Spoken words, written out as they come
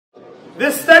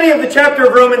This study of the chapter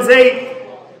of Romans 8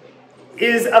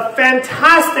 is a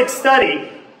fantastic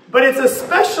study, but it's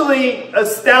especially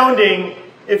astounding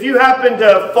if you happen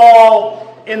to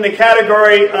fall in the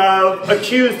category of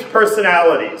accused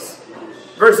personalities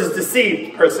versus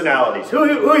deceived personalities.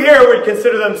 Who here would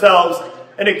consider themselves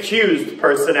an accused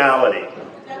personality?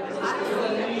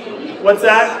 What's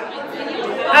that?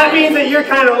 That means that you're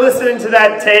kind of listening to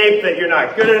that tape that you're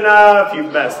not good enough,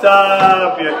 you've messed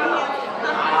up.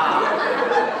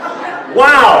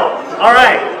 Wow. All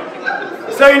right.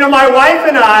 So, my wife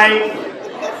and I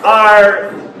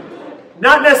are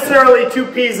not necessarily two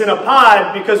peas in a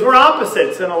pod because we're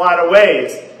opposites in a lot of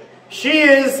ways. She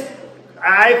is,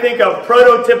 I think, a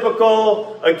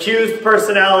prototypical accused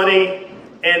personality,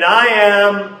 and I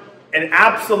am an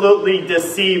absolutely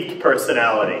deceived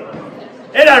personality.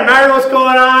 It doesn't matter what's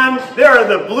going on. There are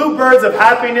the bluebirds of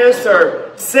happiness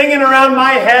are singing around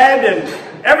my head, and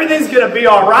everything's going to be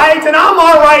all right, and I'm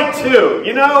all right too.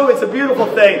 It's a beautiful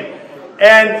thing.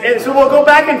 And so we'll go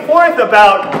back and forth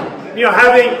about,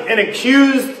 having an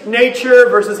accused nature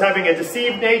versus having a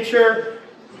deceived nature.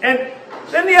 And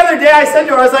then the other day I said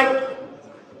to her, I was like,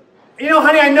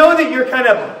 honey, I know that you're kind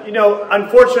of,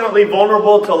 unfortunately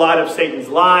vulnerable to a lot of Satan's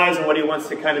lies and what he wants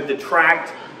to kind of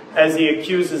detract as he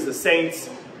accuses the saints.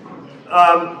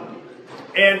 And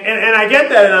I get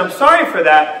that, and I'm sorry for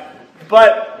that.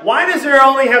 But why does there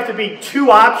only have to be two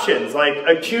options, like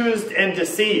accused and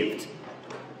deceived?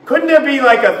 Couldn't there be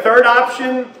like a third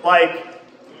option, like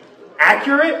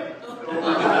accurate?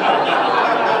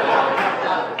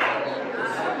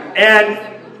 And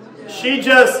she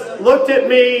just looked at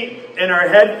me and her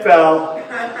head fell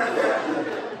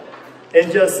and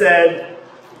just said,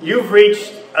 "You've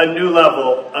reached a new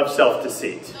level of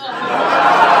self-deceit."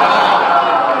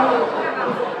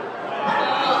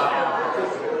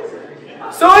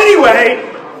 So anyway,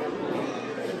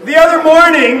 the other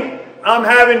morning, I'm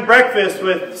having breakfast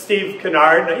with Steve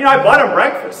Kennard. I bought him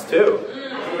breakfast too.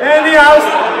 And I was...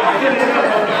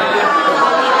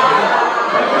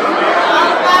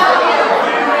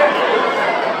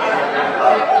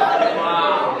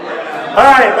 All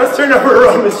right, let's turn over to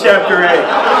Romans chapter 8.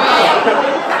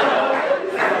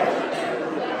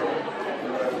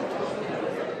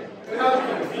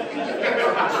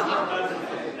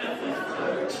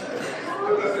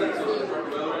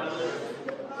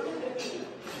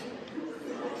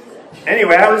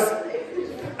 Anyway, I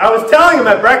was telling him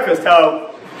at breakfast how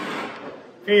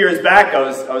a few years back I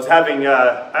was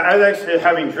actually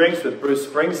having drinks with Bruce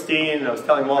Springsteen, and I was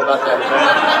telling him all about that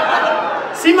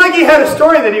event. Seemed like he had a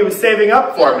story that he was saving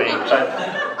up for me, but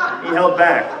he held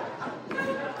back.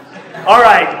 All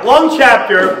right, long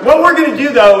chapter. What we're going to do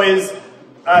though is,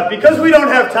 because we don't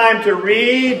have time to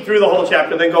read through the whole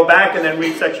chapter, then go back and then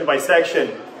read section by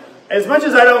section. As much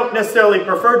as I don't necessarily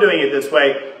prefer doing it this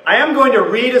way, I am going to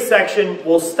read a section,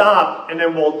 we'll stop, and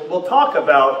then we'll talk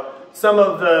about some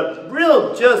of the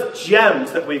real just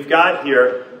gems that we've got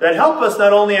here that help us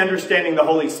not only understanding the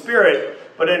Holy Spirit,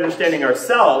 but understanding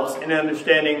ourselves and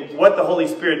understanding what the Holy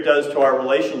Spirit does to our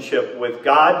relationship with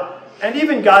God, and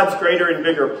even God's greater and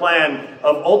bigger plan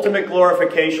of ultimate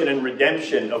glorification and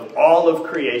redemption of all of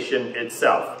creation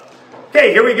itself.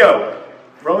 Okay, here we go.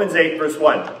 Romans 8, verse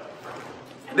 1.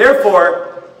 Therefore,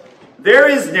 there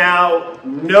is now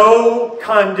no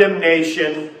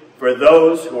condemnation for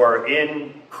those who are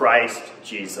in Christ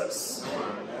Jesus.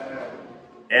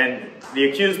 And the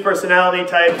accused personality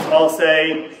types all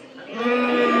say, maybe,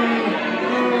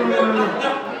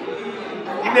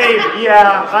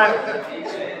 yeah,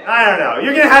 I don't know.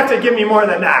 You're going to have to give me more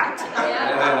than that.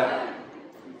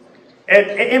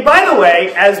 And by the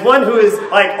way, as one who is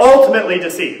like ultimately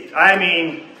deceived, I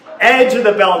mean, edge of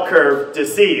the bell curve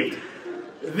deceived,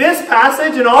 this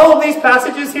passage and all of these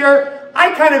passages here,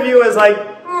 I kind of view as like,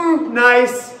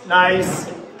 nice,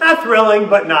 not thrilling,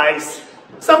 but nice.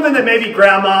 Something that maybe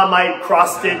grandma might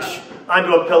cross-stitch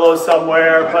onto a pillow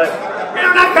somewhere, but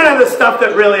not kind of the stuff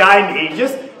that really I need.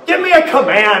 Just give me a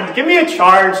command, give me a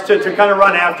charge to kind of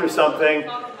run after something,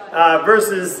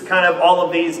 versus kind of all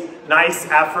of these nice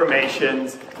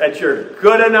affirmations that you're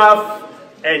good enough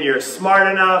and you're smart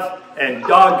enough and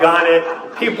doggone it,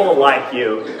 people like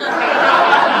you.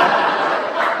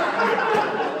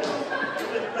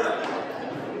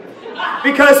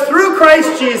 Because through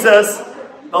Christ Jesus,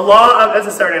 the law of, that's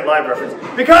a Saturday Night Live reference.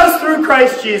 Because through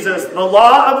Christ Jesus, the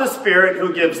law of the Spirit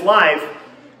who gives life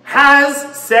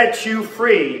has set you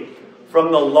free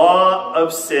from the law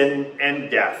of sin and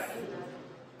death.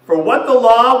 For what the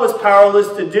law was powerless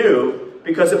to do,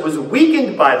 because it was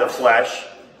weakened by the flesh,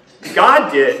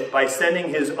 God did by sending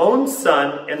his own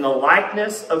Son in the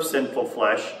likeness of sinful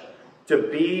flesh to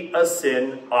be a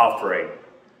sin offering.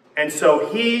 And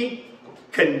so he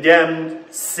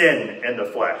condemned sin in the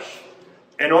flesh,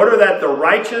 in order that the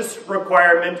righteous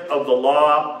requirement of the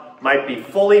law might be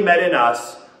fully met in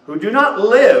us, who do not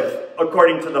live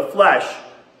according to the flesh,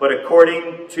 but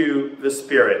according to the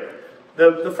Spirit.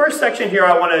 The first section here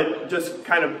I want to just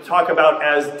kind of talk about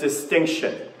as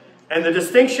distinction. And the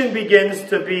distinction begins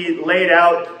to be laid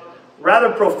out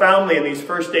rather profoundly in these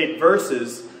first 8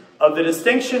 verses of the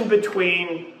distinction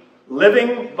between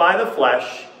living by the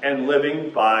flesh and living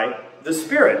by the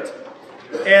Spirit.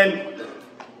 And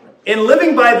in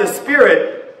living by the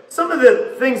Spirit, some of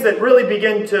the things that really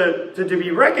begin to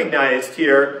be recognized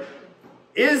here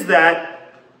is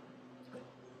that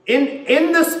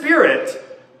in the Spirit,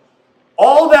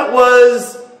 all that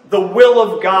was the will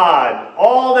of God,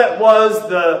 all that was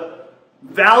the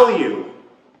value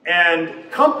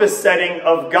and compass setting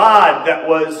of God that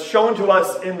was shown to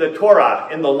us in the Torah,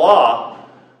 in the law,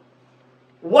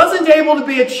 wasn't able to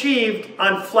be achieved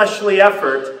on fleshly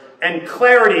effort and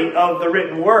clarity of the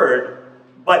written word,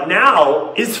 but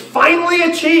now is finally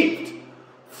achieved,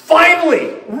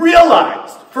 finally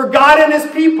realized for God and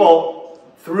his people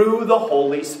through the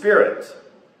Holy Spirit,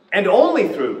 and only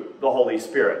through the Holy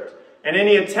Spirit. And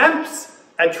any attempts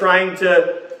at trying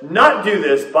to not do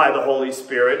this by the Holy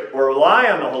Spirit or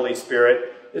rely on the Holy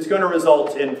Spirit is going to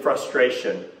result in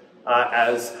frustration,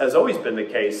 as has always been the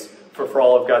case for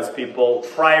all of God's people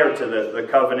prior to the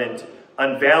covenant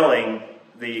unveiling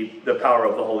the power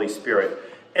of the Holy Spirit.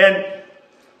 And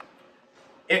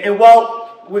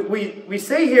while we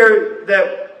say here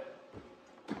that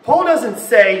Paul doesn't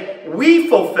say we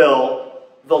fulfill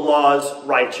the law's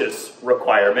righteous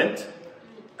requirement,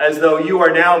 as though you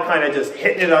are now kind of just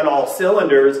hitting it on all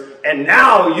cylinders, and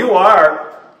now you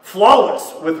are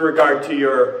flawless with regard to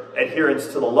your adherence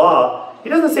to the law. He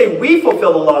doesn't say we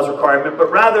fulfill the law's requirement,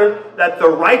 but rather that the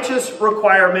righteous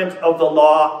requirement of the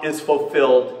law is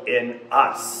fulfilled in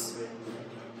us.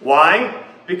 Why?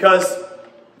 Because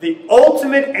the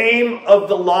ultimate aim of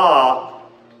the law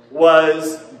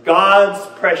was God's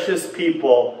precious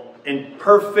people in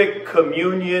perfect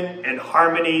communion and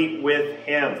harmony with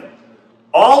him.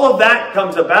 All of that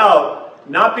comes about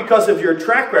not because of your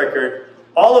track record.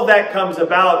 All of that comes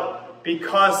about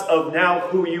because of now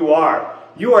who you are.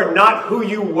 You are not who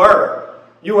you were.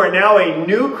 You are now a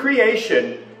new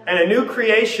creation, and a new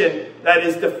creation that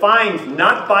is defined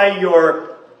not by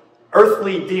your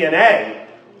earthly DNA,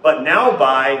 but now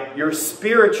by your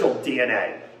spiritual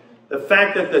DNA. The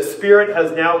fact that the Spirit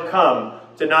has now come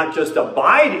to not just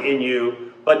abide in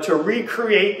you, but to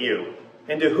recreate you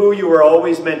into who you were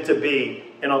always meant to be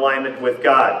in alignment with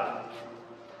God.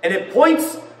 And it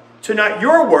points to not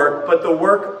your work, but the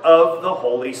work of the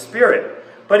Holy Spirit.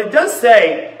 But it does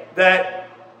say that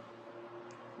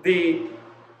in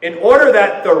order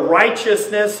that the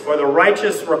righteousness or the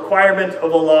righteous requirement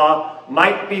of the law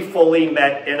might be fully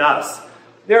met in us.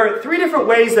 There are 3 different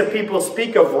ways that people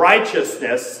speak of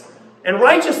righteousness. And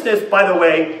righteousness, by the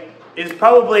way, is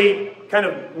probably kind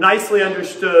of nicely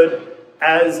understood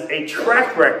as a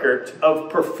track record of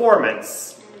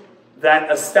performance that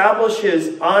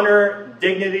establishes honor,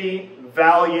 dignity,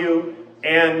 value,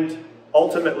 and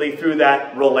ultimately through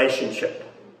that relationship.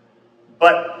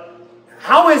 But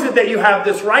how is it that you have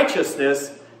this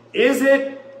righteousness? Is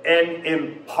it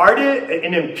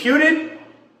an imputed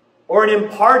or an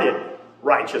imparted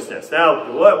righteousness?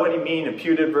 Now, what do you mean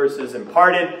imputed versus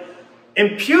imparted?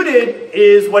 Imputed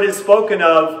is what is spoken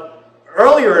of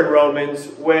earlier in Romans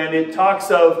when it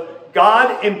talks of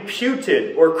God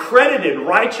imputed or credited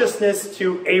righteousness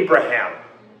to Abraham.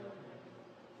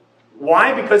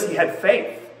 Why? Because he had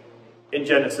faith in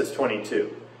Genesis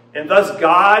 22. And thus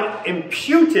God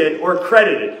imputed or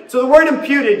credited. So the word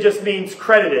imputed just means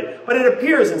credited, but it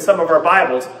appears in some of our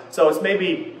Bibles, so it's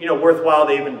maybe worthwhile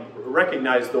to even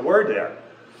recognize the word there.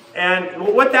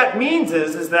 And what that means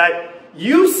is that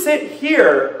you sit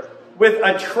here with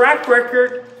a track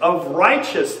record of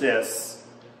righteousness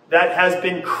that has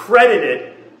been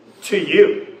credited to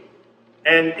you.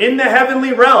 And in the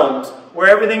heavenly realms, where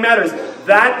everything matters,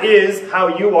 that is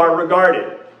how you are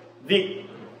regarded.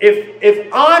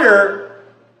 If honor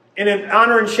in an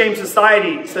honor and shame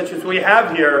society such as we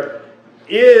have here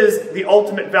is the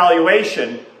ultimate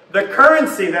valuation, the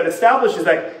currency that establishes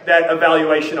that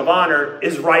evaluation of honor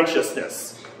is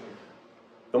righteousness.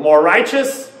 The more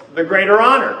righteous, the greater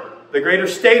honor, the greater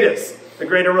status, the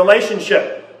greater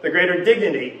relationship, the greater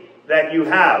dignity that you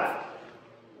have.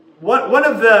 One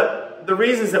of the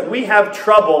reasons that we have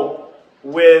trouble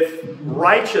with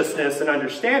righteousness and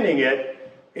understanding it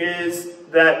is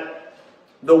that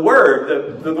the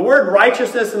word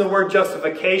righteousness and the word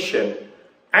justification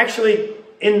actually,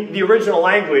 in the original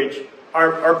language,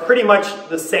 are pretty much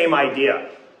the same idea.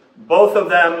 Both of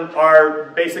them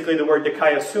are basically the word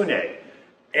dikaiosune.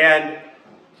 And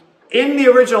in the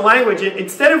original language,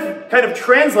 instead of kind of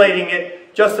translating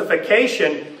it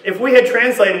justification, if we had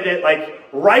translated it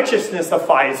like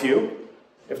righteousnessifies you,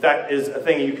 if that is a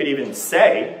thing you could even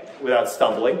say without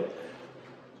stumbling,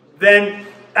 then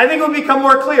I think it would become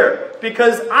more clear.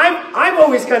 Because I've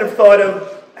always kind of thought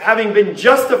of having been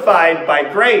justified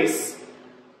by grace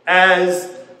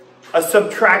as a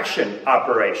subtraction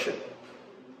operation,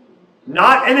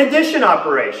 not an addition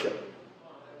operation.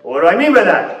 What do I mean by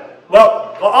that?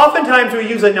 Well, oftentimes we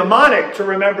use a mnemonic to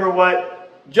remember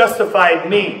what justified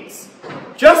means.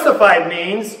 Justified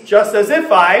means just as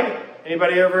if I'd,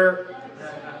 anybody ever?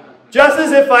 Just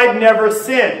as if I'd never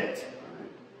sinned.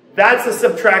 That's a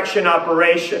subtraction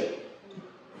operation.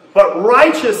 But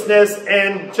righteousness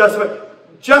and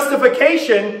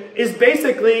justification is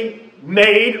basically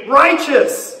made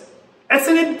righteous. That's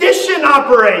an addition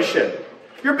operation.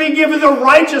 You're being given the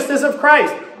righteousness of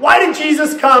Christ. Why did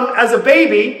Jesus come as a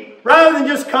baby rather than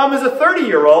just come as a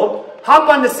 30-year-old, hop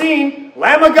on the scene,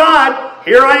 Lamb of God,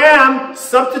 here I am,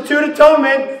 substitute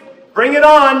atonement, bring it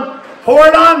on, pour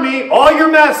it on me, all your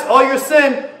mess, all your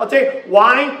sin. I'll tell you,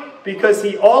 why? Because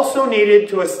he also needed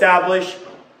to establish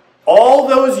all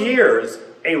those years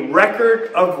a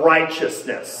record of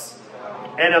righteousness.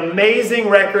 An amazing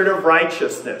record of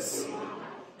righteousness.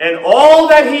 And all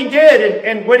that he did,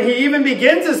 and when he even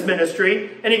begins his ministry,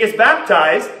 and he gets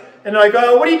baptized, and they're like,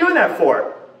 oh, what are you doing that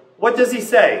for? What does he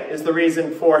say is the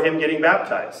reason for him getting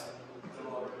baptized?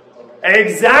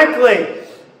 Exactly.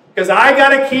 Because I got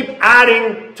to keep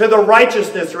adding to the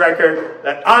righteousness record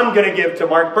that I'm going to give to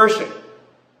Mark Pershing.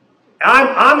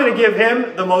 I'm going to give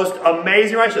him the most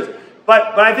amazing righteousness.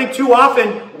 But I think too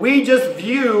often we just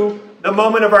view the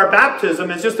moment of our baptism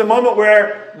as just a moment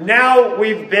where now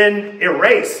we've been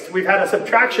erased. We've had a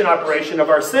subtraction operation of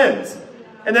our sins.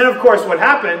 And then, of course, what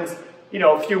happens,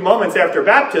 a few moments after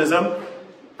baptism,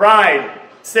 pride,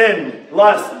 sin,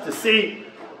 lust, deceit,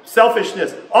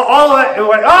 selfishness, all of that. And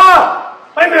we're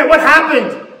like, wait a minute, what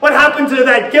happened? What happened to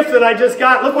that gift that I just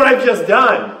got? Look what I've just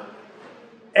done.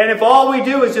 And if all we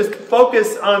do is just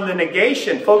focus on the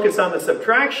negation, focus on the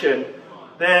subtraction,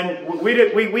 then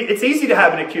it's easy to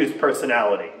have an accused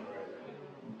personality.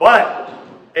 But,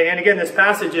 and again, this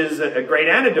passage is a great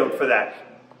antidote for that.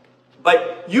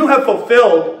 But you have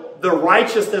fulfilled the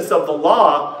righteousness of the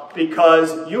law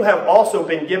because you have also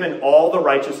been given all the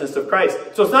righteousness of Christ.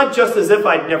 So it's not just as if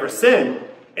I'd never sinned.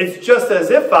 It's just as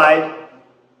if I'd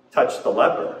touched the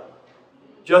leper.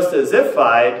 Just as if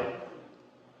I'd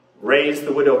raised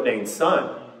the widow of Nain's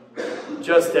son.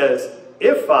 Just as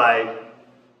if I'd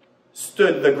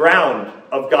stood the ground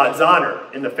of God's honor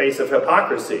in the face of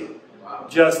hypocrisy.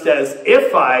 Just as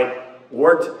if I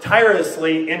worked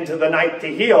tirelessly into the night to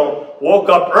heal, woke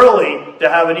up early to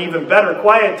have an even better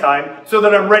quiet time so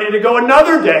that I'm ready to go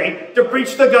another day to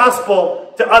preach the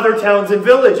gospel to other towns and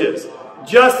villages.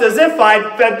 Just as if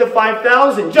I'd fed the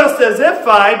 5,000. Just as if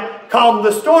I'd calmed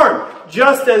the storm.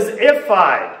 Just as if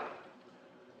I'd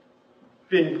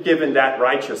been given that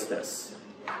righteousness.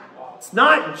 It's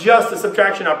not just a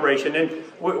subtraction operation. And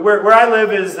where I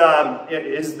live is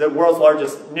the world's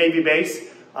largest Navy base.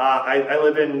 I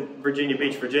live in Virginia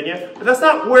Beach, Virginia. But that's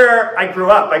not where I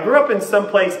grew up. I grew up in some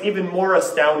place even more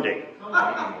astounding.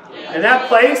 And that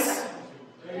place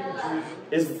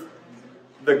is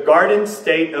the Garden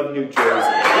State of New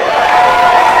Jersey.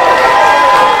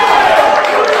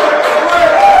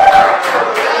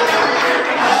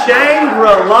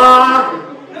 Shangri-La.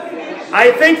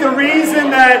 I think the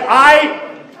reason that I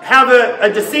have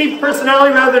a deceived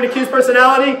personality rather than an accused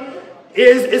personality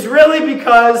is really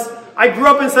because I grew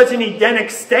up in such an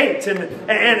Edenic state. And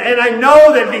I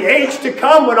know that the age to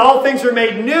come when all things are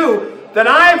made new, that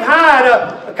I've had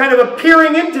a kind of a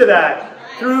peering into that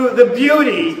through the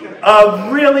beauty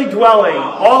of really dwelling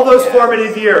all those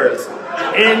formative years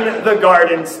in the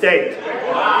Garden State.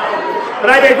 But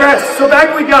I digress. So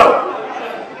back we go.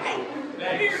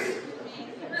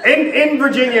 In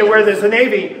Virginia, where there's a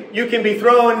Navy, you can be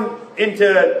thrown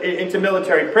into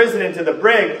military prison, into the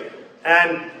brig,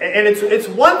 and it's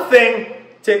one thing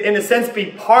to, in a sense, be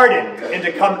pardoned and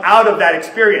to come out of that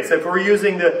experience. If we're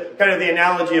using the kind of the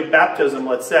analogy of baptism,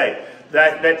 let's say,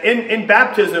 that in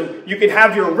baptism, you can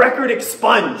have your record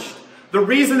expunged. The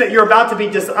reason that you're about to be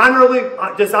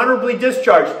dishonorably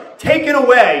discharged, taken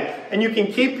away, and you can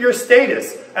keep your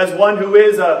status as one who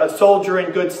is a soldier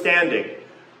in good standing.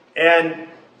 And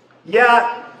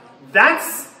yeah,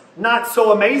 that's not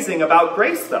so amazing about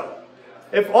grace, though.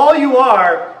 If all you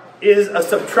are is a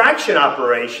subtraction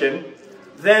operation,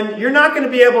 then you're not going to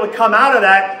be able to come out of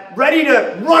that ready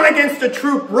to run against a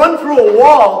troop, run through a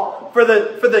wall for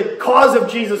the cause of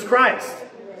Jesus Christ.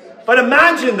 But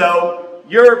imagine, though,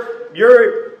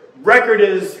 your record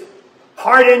is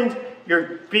pardoned,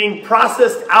 you're being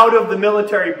processed out of the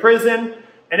military prison,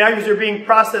 and now as you're being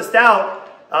processed out,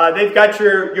 they've got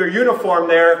your uniform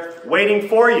there waiting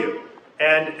for you.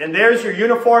 And there's your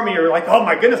uniform, and you're like, oh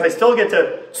my goodness, I still get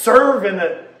to serve in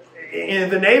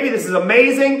the Navy. This is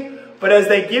amazing. But as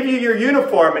they give you your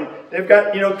uniform, and they've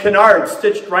got, canards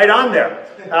stitched right on there,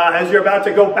 as you're about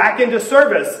to go back into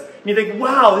service, and you think,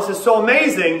 wow, this is so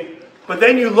amazing. But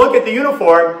then you look at the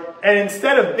uniform, and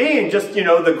instead of being just,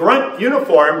 the grunt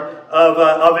uniform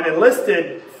of an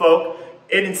enlisted folk,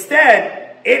 it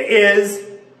is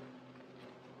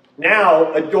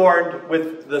now adorned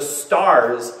with the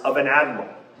stars of an admiral.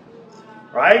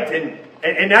 Right?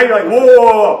 And now you're like, whoa, whoa,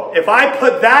 whoa. If I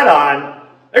put that on,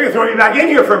 they're going to throw me back in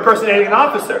here for impersonating an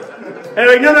officer. And they're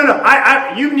like,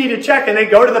 no, you need to check. And they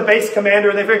go to the base commander,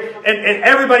 and and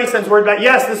everybody sends word back,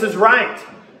 yes, this is right.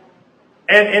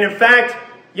 And in fact,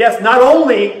 yes, not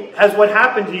only has what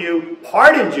happened to you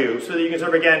pardoned you so that you can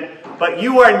serve again, but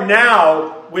you are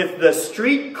now with the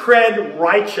street cred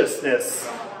righteousness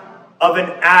of an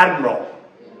admiral.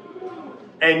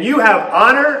 And you have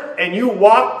honor, and you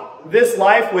walk this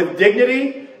life with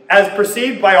dignity as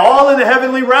perceived by all in the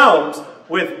heavenly realms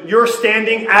with your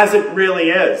standing as it really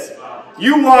is.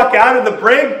 You walk out of the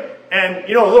brig, and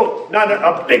not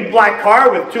a big black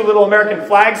car with 2 little American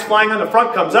flags flying on the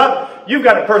front comes up. You've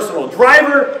got a personal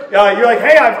driver. You're like,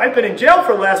 hey, I've been in jail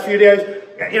for the last few days.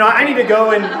 I need to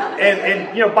go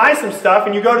and buy some stuff.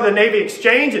 And you go to the Navy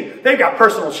Exchange, and they've got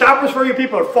personal shoppers for you.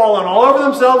 People are falling all over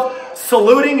themselves,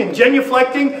 saluting and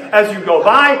genuflecting as you go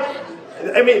by.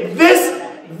 I mean,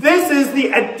 this is the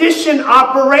addition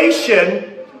operation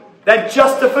that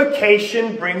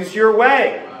justification brings your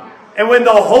way. And when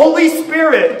the Holy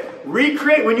Spirit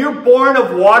when you're born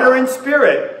of water and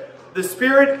Spirit, the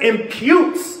Spirit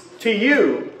imputes to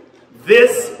you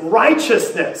this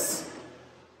righteousness.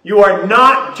 You are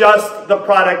not just the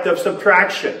product of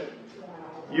subtraction.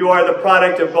 You are the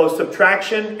product of both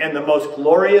subtraction and the most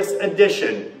glorious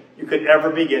addition you could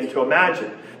ever begin to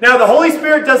imagine. Now, the Holy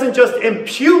Spirit doesn't just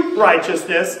impute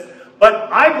righteousness,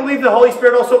 but I believe the Holy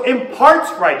Spirit also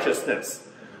imparts righteousness.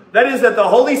 That is, that the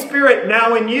Holy Spirit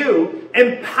now in you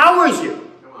empowers you.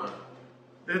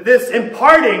 This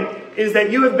imparting is that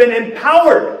you have been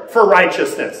empowered for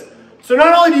righteousness. So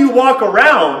not only do you walk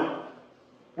around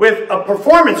with a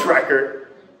performance record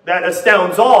that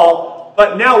astounds all,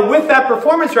 but now with that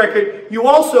performance record, you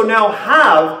also now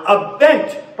have a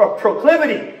bent, a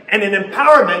proclivity, and an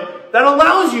empowerment that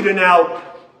allows you to now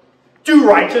do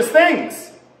righteous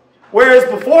things. Whereas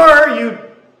before, you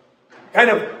kind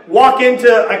of walk into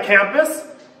a campus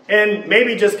and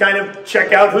maybe just kind of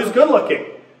check out who's good looking.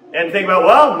 And think about,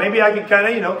 well, maybe I could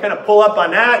kind of pull up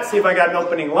on that, see if I got an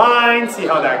opening line, see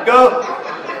how that goes.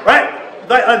 Right?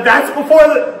 That's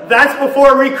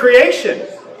before recreation.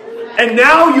 And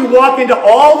now you walk into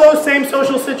all those same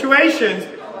social situations,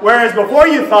 whereas before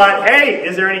you thought, hey,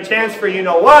 is there any chance for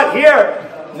you-know-what here?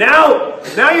 Now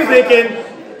you're thinking,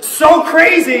 so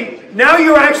crazy, now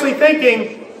you're actually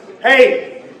thinking,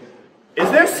 hey, is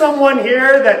there someone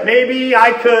here that maybe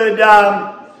I could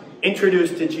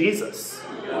introduce to Jesus?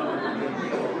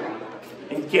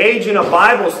 Engage in a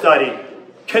Bible study.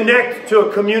 Connect to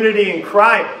a community in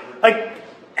Christ. Like,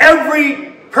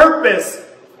 every purpose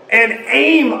and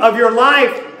aim of your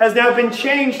life has now been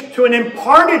changed to an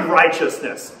imparted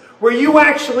righteousness, where you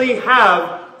actually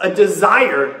have a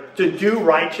desire to do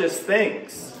righteous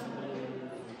things.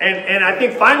 And I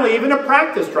think finally, even a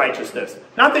practiced righteousness.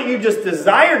 Not that you just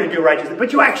desire to do righteousness,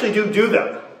 but you actually do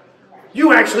them.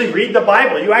 You actually read the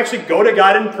Bible. You actually go to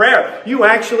God in prayer. You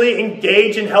actually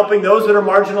engage in helping those that are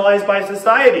marginalized by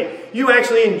society. You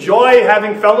actually enjoy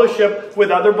having fellowship with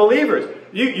other believers.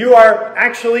 You are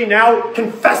actually now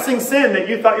confessing sin that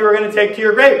you thought you were going to take to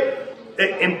your grave.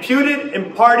 Imputed,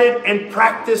 imparted, and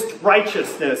practiced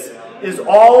righteousness is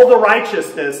all the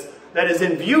righteousness that is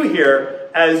in view here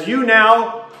as you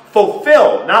now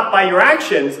fulfill, not by your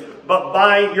actions, but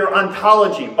by your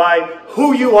ontology, by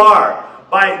who you are,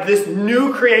 by this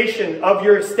new creation of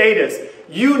your status.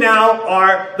 You now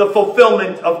are the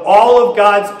fulfillment of all of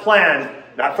God's plan,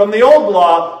 not from the old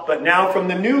law, but now from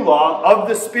the new law of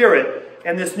the Spirit.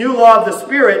 And this new law of the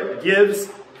Spirit gives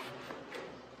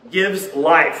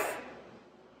life.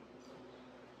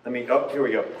 Here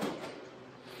we go.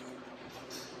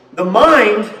 The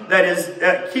mind that is,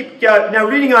 now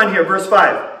reading on here, verse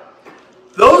 5.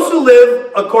 Those who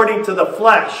live according to the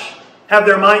flesh have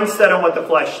their mind set on what the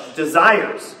flesh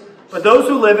desires. But those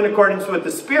who live in accordance with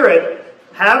the Spirit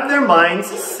have their minds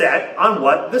set on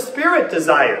what the Spirit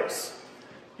desires.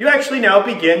 You actually now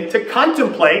begin to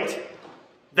contemplate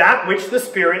that which the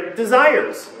Spirit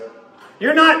desires.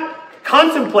 You're not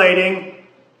contemplating,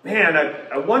 man,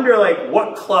 I wonder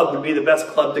what club would be the best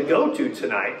club to go to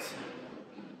tonight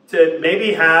to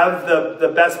maybe have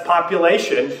the best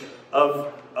population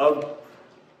of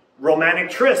romantic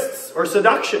trysts or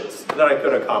seductions that I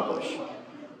could accomplish.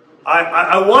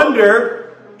 I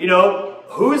wonder,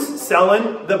 who's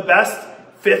selling the best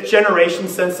 5th generation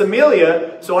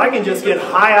Sensimelia so I can just get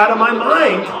high out of my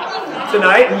mind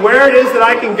tonight and where it is that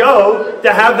I can go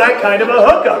to have that kind of a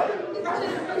hookup.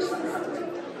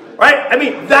 Right? I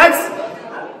mean, but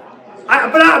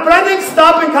I think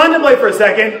stop and contemplate for a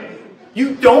second.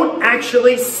 You don't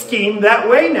actually scheme that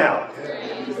way now.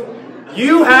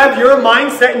 You have your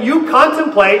mindset and you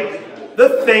contemplate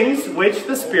the things which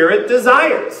the Spirit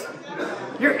desires.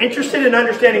 You're interested in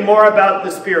understanding more about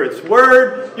the Spirit's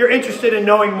Word. You're interested in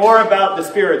knowing more about the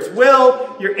Spirit's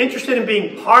will. You're interested in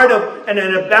being part of and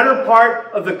in a better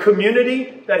part of the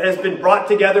community that has been brought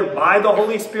together by the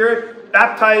Holy Spirit,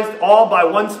 baptized all by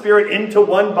one Spirit into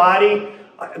one body.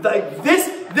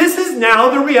 This is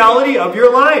now the reality of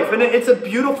your life, and it's a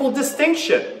beautiful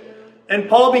distinction. And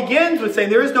Paul begins with saying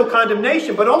there is no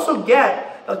condemnation, but also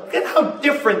get how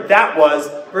different that was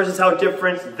versus how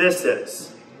different this is.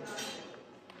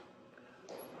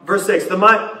 Verse 7,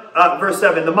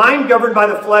 the mind governed by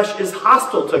the flesh is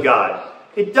hostile to God.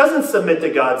 It doesn't submit to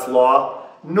God's law,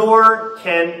 nor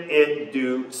can it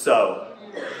do so.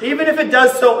 Even if it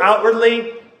does so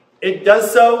outwardly, it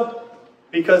does so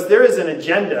because there is an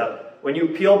agenda, when you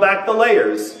peel back the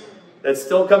layers, that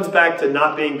still comes back to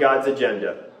not being God's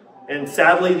agenda. And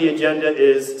sadly, the agenda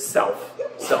is self,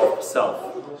 self,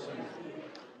 self.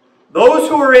 Those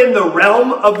who are in the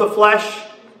realm of the flesh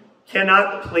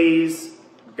cannot please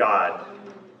God.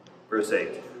 Verse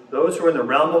 8. Those who are in the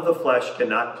realm of the flesh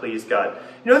cannot please God.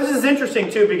 This is interesting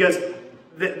too, because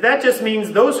that just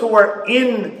means those who are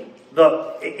in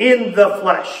the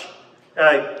flesh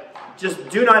just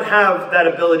do not have that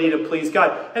ability to please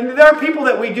God. And there are people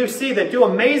that we do see that do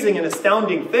amazing and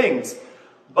astounding things,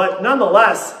 but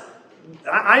nonetheless,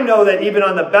 I know that even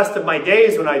on the best of my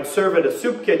days when I'd serve at a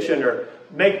soup kitchen or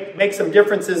make some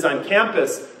differences on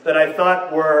campus that I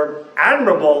thought were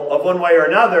admirable of one way or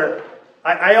another,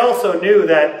 I also knew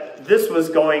that this was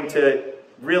going to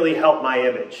really help my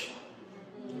image.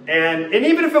 And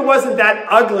even if it wasn't that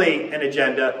ugly an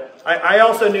agenda, I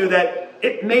also knew that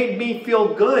it made me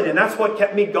feel good, and that's what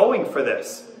kept me going for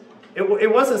this.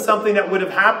 It wasn't something that would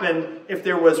have happened if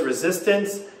there was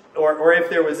resistance or if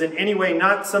there was in any way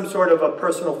not some sort of a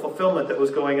personal fulfillment that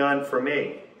was going on for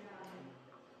me.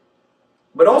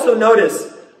 But also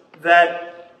notice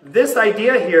that this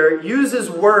idea here uses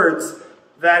words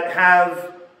that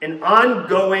have an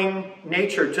ongoing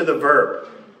nature to the verb.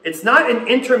 It's not an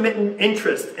intermittent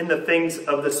interest in the things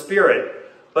of the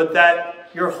Spirit, but that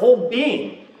your whole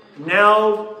being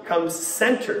now comes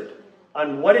centered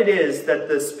on what it is that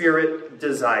the Spirit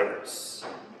desires.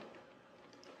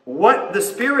 What the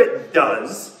Spirit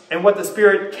does and what the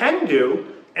Spirit can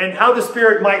do and how the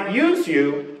Spirit might use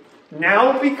you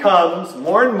now becomes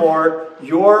more and more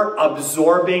your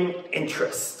absorbing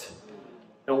interest.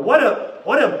 And what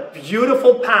a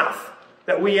beautiful path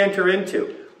that we enter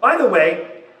into. By the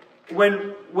way,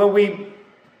 when we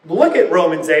look at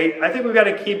Romans 8, I think we've got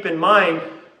to keep in mind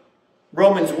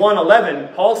Romans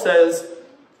 1:11. Paul says,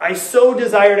 I so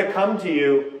desire to come to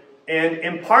you and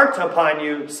impart upon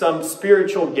you some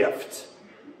spiritual gift.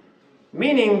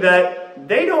 Meaning that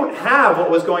they don't have what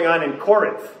was going on in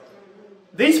Corinth.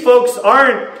 These folks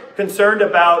aren't concerned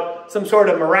about some sort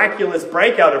of miraculous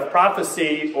breakout of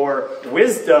prophecy or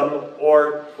wisdom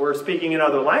or speaking in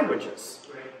other languages.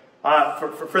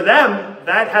 For them,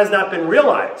 that has not been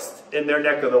realized in their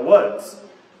neck of the woods,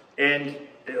 and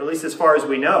at least as far as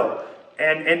we know.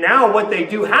 And now what they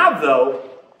do have, though,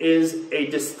 is a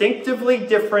distinctively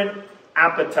different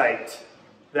appetite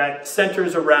that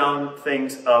centers around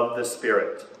things of the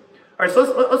Spirit. All right,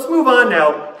 so let's move on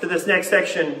now to this next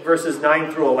section, verses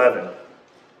 9 through 11.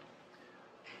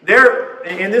 There,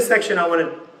 in this section, I want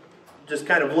to just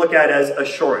kind of look at as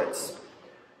assurance.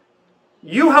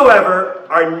 You, however,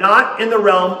 are not in the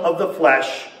realm of the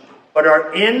flesh, but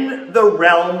are in the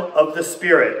realm of the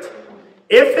Spirit,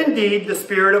 if indeed the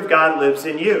Spirit of God lives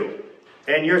in you.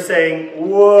 And you're saying,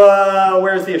 whoa,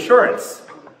 where's the assurance?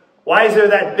 Why is there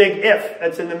that big if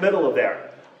that's in the middle of there?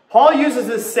 Paul uses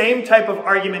this same type of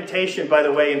argumentation, by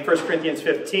the way, in 1 Corinthians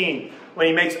 15, when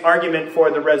he makes argument for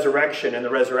the resurrection and the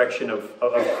resurrection of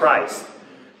Christ.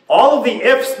 All of the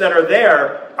ifs that are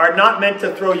there are not meant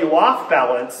to throw you off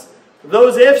balance.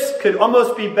 Those ifs could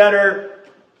almost be better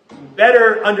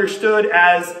understood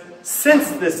as, since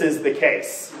this is the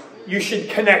case, you should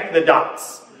connect the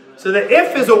dots. So the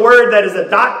if is a word that is a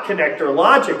dot connector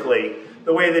logically,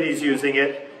 the way that he's using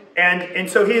it. And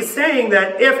so he is saying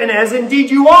that if, and as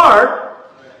indeed you are,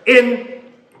 in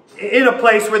a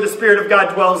place where the Spirit of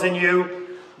God dwells in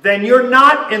you, then you're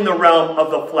not in the realm of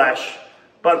the flesh,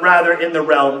 but rather in the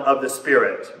realm of the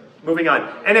Spirit. Moving on.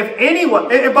 And if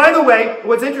anyone, and by the way,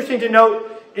 what's interesting to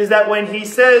note is that when he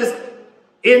says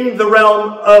in the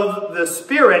realm of the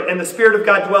Spirit, and the Spirit of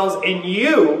God dwells in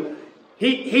you,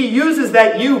 he uses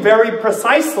that you very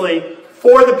precisely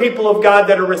for the people of God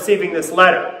that are receiving this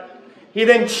letter. He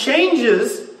then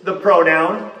changes the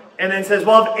pronoun and then says,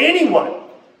 well, if anyone,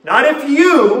 not if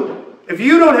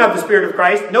you don't have the Spirit of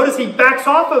Christ, notice he backs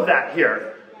off of that here.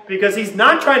 Because he's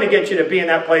not trying to get you to be in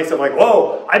that place of like,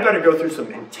 whoa, I better go through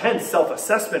some intense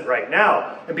self-assessment right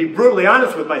now and be brutally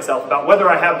honest with myself about whether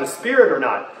I have the Spirit or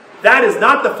not. That is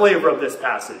not the flavor of this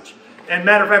passage. And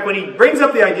matter of fact, when he brings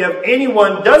up the idea of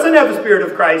anyone doesn't have the Spirit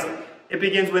of Christ, it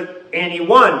begins with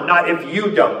anyone, not if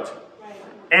you don't.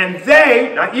 And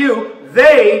they, not you,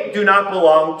 they do not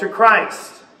belong to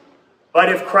Christ. But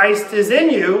if Christ is in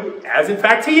you, as in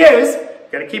fact he is,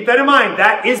 got to keep that in mind.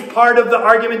 That is part of the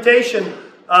argumentation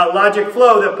logic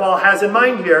flow that Paul has in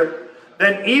mind here.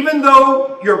 Then even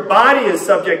though your body is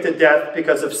subject to death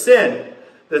because of sin,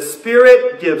 the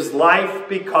Spirit gives life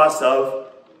because of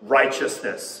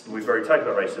righteousness. We've already talked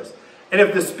about righteousness. And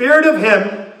if the Spirit of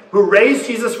him who raised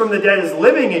Jesus from the dead is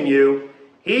living in you,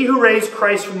 he who raised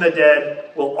Christ from the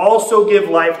dead will also give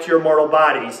life to your mortal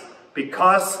bodies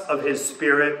because of his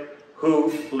Spirit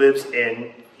who lives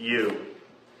in you.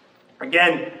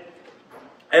 Again,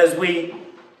 as we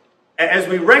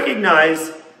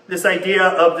recognize this idea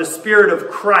of the Spirit of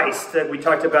Christ that we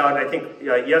talked about, I think,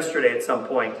 yesterday at some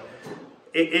point,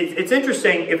 it's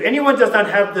interesting. If anyone does not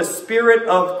have the Spirit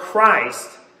of Christ,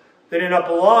 they do not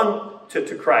belong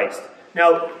to Christ.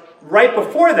 Now, right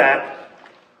before that,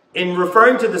 in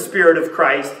referring to the Spirit of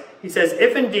Christ, he says,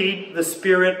 if indeed the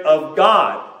Spirit of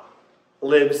God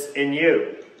lives in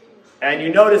you. And you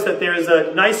notice that there is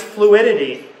a nice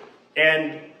fluidity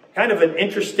and kind of an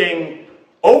interesting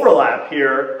overlap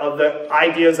here of the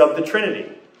ideas of the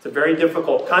Trinity. It's a very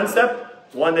difficult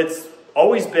concept, one that's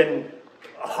always been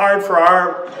hard for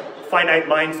our finite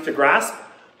minds to grasp,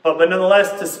 but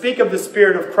nonetheless, to speak of the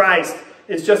Spirit of Christ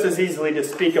is just as easily to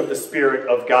speak of the Spirit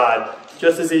of God,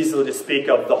 just as easily to speak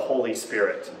of the Holy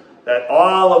Spirit. That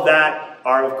all of that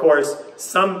are, of course,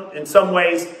 in some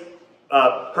ways,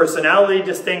 personality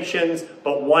distinctions,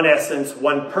 but one essence,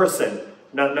 one person,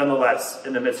 nonetheless,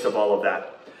 in the midst of all of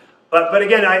that. But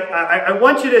again, I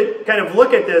want you to kind of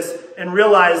look at this and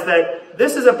realize that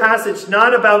this is a passage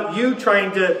not about you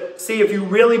trying to see if you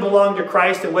really belong to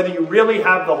Christ and whether you really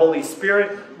have the Holy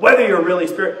Spirit, whether you're really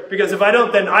Spirit. Because if I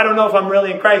don't, then I don't know if I'm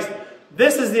really in Christ.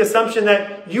 This is the assumption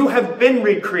that you have been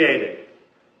recreated.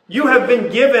 You have been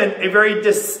given a very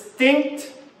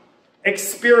distinct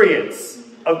experience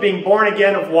of being born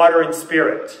again of water and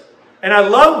Spirit. And I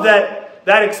love that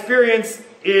that experience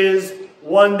is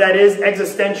one that is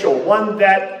existential, one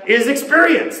that is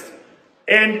experienced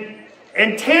and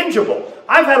tangible.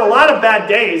 I've had a lot of bad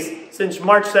days since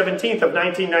March 17th of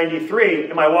 1993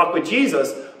 in my walk with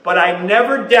Jesus, but I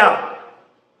never doubt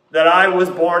that I was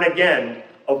born again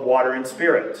of water and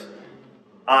Spirit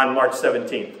on March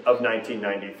 17th of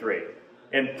 1993.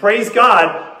 And praise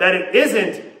God that it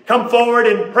isn't come forward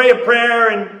and pray a prayer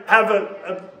and have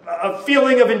a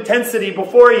feeling of intensity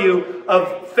before you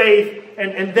of faith,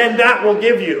 and then that will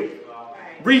give you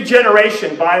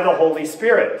regeneration by the Holy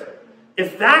Spirit.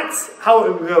 If that's how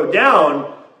it would go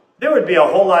down, there would be a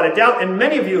whole lot of doubt. And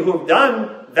many of you who have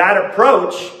done that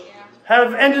approach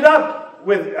have ended up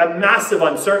with a massive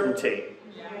uncertainty.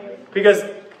 Because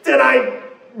did I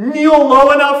kneel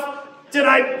low enough? Did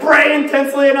I pray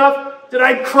intensely enough? Did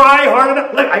I cry hard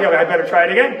enough? I better try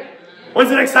it again. When's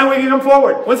the next time we can come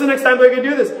forward? When's the next time we can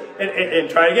do this? And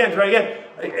try it again, try it again.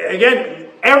 Again,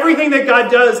 everything that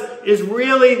God does is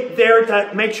really there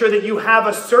to make sure that you have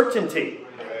a certainty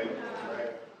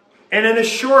and an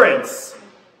assurance.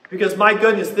 Because my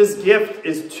goodness, this gift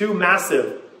is too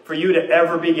massive for you to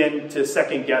ever begin to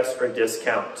second guess or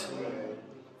discount.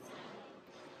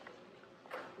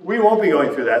 We won't be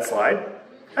going through that slide.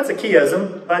 That's a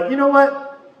keyism, but you know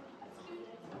what?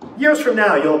 Years from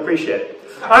now, you'll appreciate it.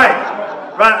 All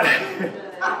right.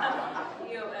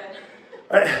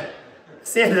 Right.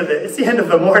 It's the end of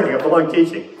the morning of a long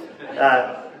teaching.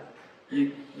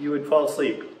 You would fall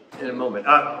asleep in a moment.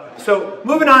 So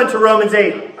moving on to Romans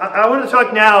 8. I want to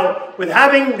talk now, with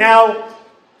having now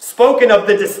spoken of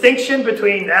the distinction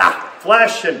between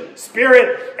flesh and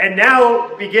spirit, and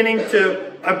now beginning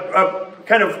to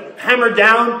kind of hammer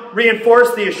down,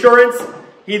 reinforce the assurance.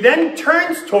 He then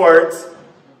turns towards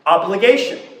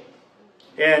obligation.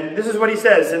 And this is what he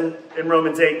says in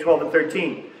Romans 8, 12 and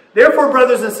 13. Therefore,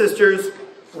 brothers and sisters,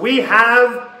 we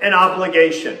have an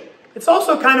obligation. It's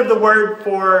also kind of the word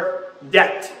for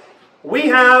debt. We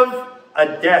have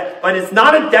a debt, but it's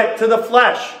not a debt to the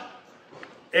flesh.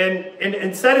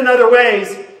 And said in other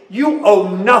ways, you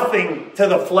owe nothing to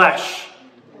the flesh.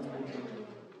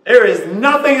 There is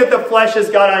nothing that the flesh has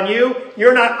got on you.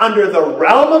 You're not under the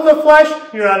realm of the flesh.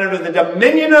 You're not under the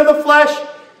dominion of the flesh.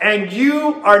 And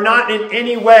you are not in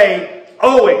any way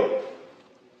owing.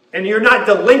 And you're not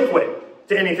delinquent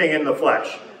to anything in the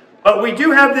flesh. But we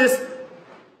do have this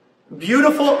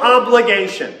beautiful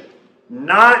obligation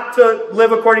not to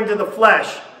live according to the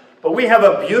flesh. But we have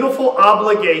a beautiful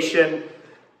obligation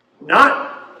not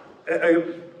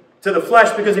to the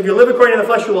flesh, because if you live according to the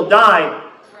flesh, you will die.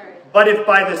 But if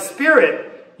by the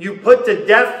Spirit you put to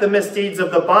death the misdeeds of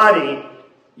the body,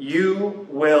 you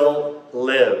will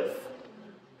live.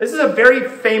 This is a very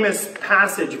famous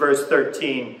passage, verse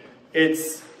 13.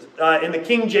 It's in the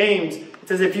King James. It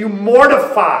says, if you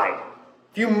mortify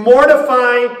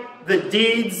the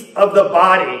deeds of the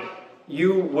body,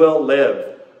 you will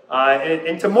live.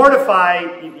 And to mortify,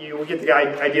 you get the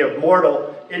idea of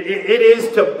mortal. It is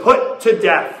to put to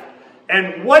death.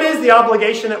 And what is the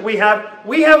obligation that we have?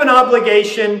 We have an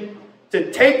obligation to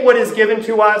take what is given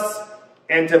to us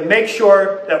and to make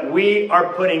sure that we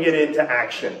are putting it into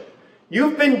action.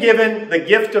 You've been given the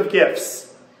gift of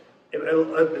gifts.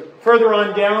 Further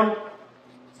on down,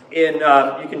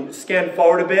 you can scan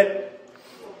forward a bit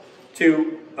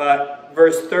to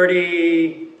verse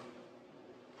 32,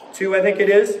 I think it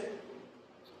is. I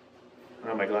don't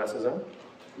have my glasses on.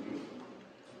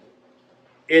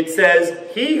 It says,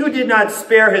 he who did not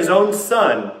spare his own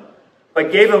son,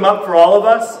 but gave him up for all of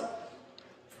us,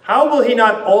 how will he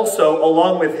not also,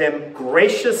 along with him,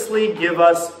 graciously give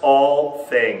us all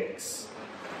things?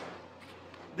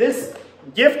 This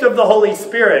gift of the Holy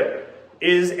Spirit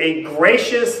is a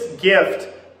gracious gift.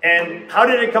 And how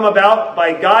did it come about?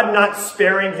 By God not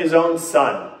sparing his own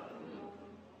son.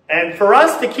 And for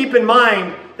us to keep in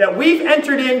mind that we've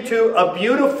entered into a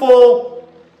beautiful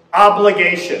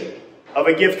obligation of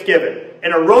a gift given.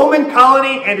 In a Roman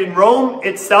colony and in Rome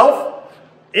itself,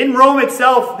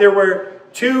 there were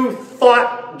two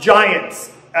thought giants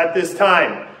at this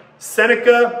time,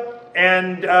 Seneca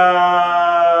and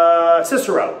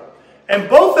Cicero. And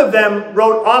both of them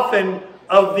wrote often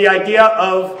of the idea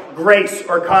of grace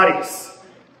or charis.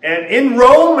 And in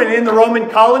Rome and in the Roman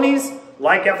colonies,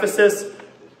 like Ephesus,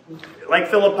 like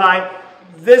Philippi,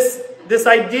 this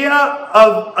idea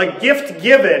of a gift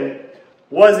given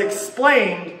was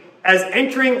explained as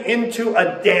entering into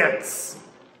a dance,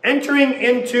 entering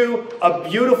into a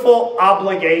beautiful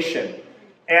obligation.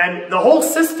 And the whole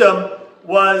system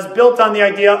was built on the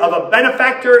idea of a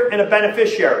benefactor and a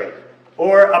beneficiary,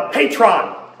 or a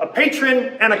patron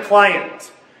and a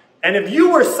client. And if you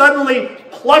were suddenly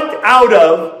plucked out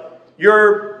of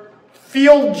your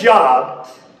field job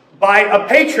by a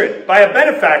patron, by a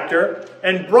benefactor,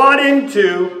 and brought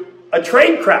into a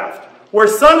trade craft, where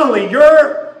suddenly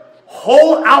your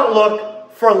whole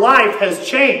outlook for life has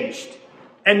changed.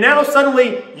 And now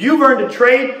suddenly you've earned a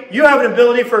trade, you have an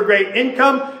ability for a great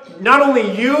income. Not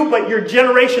only you, but your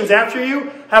generations after you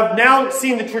have now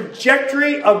seen the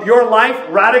trajectory of your life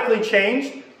radically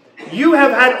changed. You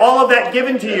have had all of that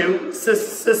given to you,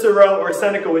 Cicero or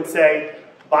Seneca would say,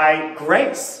 by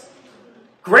grace.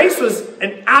 Grace was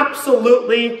an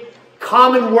absolutely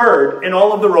common word in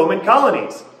all of the Roman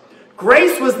colonies.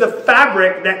 Grace was the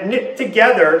fabric that knit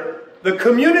together the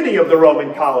community of the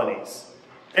Roman colonies.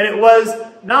 And it was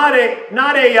not a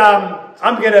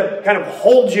I'm going to kind of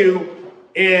hold you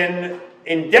in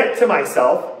debt to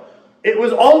myself. It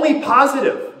was only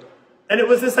positive. And it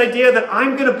was this idea that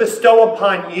I'm going to bestow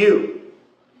upon you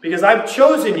because I've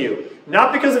chosen you,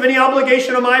 not because of any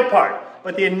obligation on my part.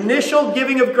 But the initial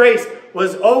giving of grace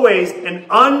was always an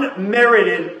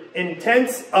unmerited,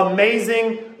 intense,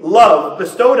 amazing love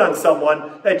bestowed on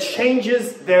someone that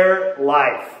changes their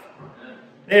life.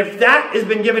 And if that has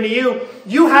been given to you,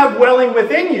 you have welling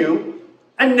within you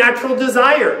a natural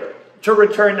desire to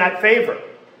return that favor.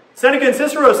 Seneca and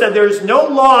Cicero said there's no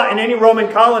law in any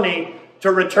Roman colony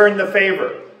to return the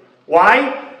favor.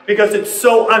 Why? Because it's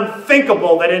so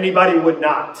unthinkable that anybody would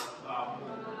not.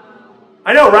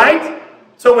 I know, right?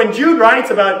 So when Jude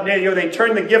writes about, they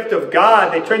turn the gift of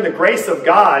God, they turn the grace of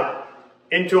God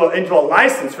into a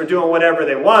license for doing whatever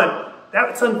they want,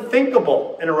 that's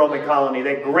unthinkable in a Roman colony,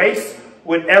 that grace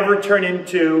would ever turn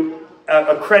into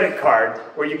a credit card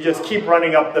where you just keep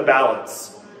running up the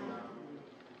balance.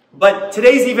 But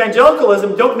today's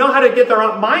evangelicalism don't know how to get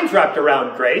their minds wrapped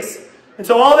around grace. And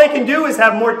so all they can do is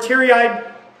have more teary-eyed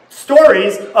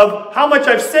stories of how much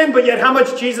I've sinned, but yet how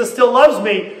much Jesus still loves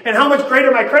me, and how much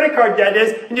greater my credit card debt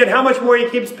is, and yet how much more he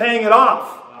keeps paying it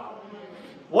off.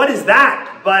 What is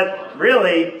that but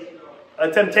really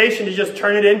a temptation to just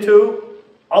turn it into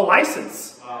a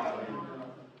license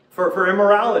for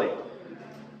immorality?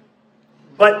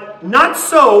 But not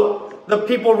so the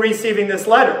people receiving this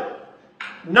letter.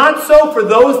 Not so for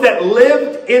those that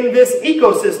lived in this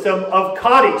ecosystem of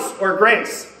charis, or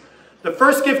grace. The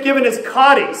first gift given is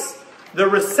charis. The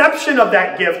reception of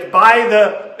that gift by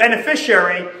the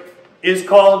beneficiary is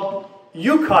called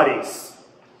eucharis,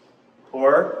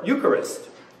 or Eucharist,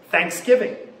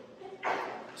 thanksgiving.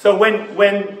 So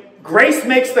when grace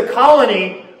makes the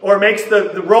colony, or makes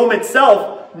the Rome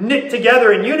itself knit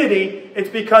together in unity, it's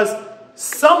because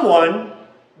someone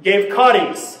gave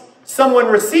charis. Someone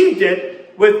received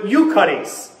it with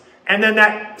eucharis. And then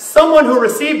that someone who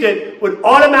received it would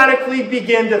automatically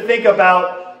begin to think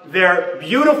about their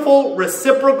beautiful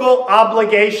reciprocal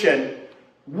obligation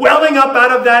welling up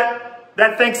out of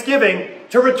that thanksgiving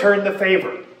to return the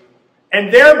favor.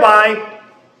 And thereby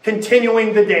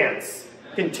continuing the dance.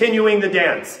 Continuing the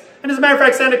dance. And as a matter of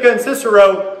fact, Seneca and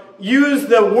Cicero use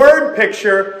the word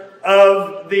picture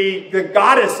of the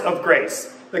goddess of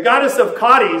grace. The goddess of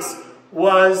charis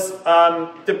was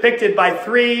depicted by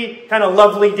three kind of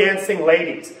lovely dancing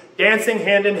ladies, dancing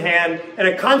hand in hand in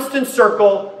a constant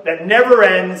circle that never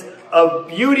ends of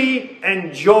beauty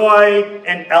and joy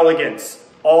and elegance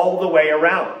all the way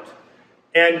around.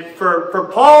 And for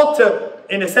Paul to,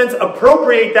 in a sense,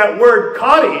 appropriate that word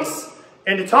charis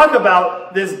and to talk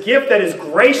about this gift that is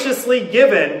graciously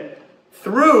given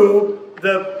through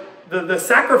the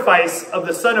sacrifice of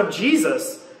the Son of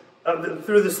Jesus,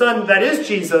 through the Son that is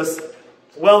Jesus,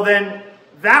 well then,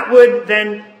 that would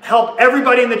then help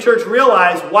everybody in the church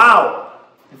realize, wow,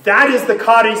 that is the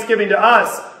charis given to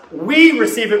us. We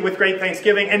receive it with great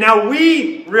thanksgiving, and now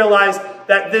we realize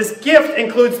that this gift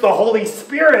includes the Holy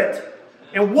Spirit.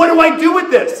 And what do I do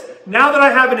with this? Now that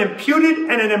I have an imputed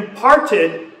and an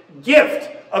imparted gift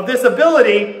of this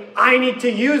ability, I need to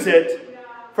use it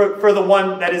for the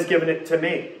one that has given it to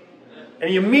me. And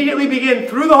you immediately begin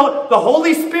through the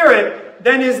Holy Spirit,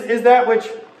 then is that which...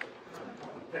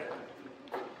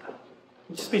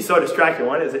 Just be so distracted.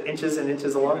 One is it inches and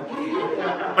inches along?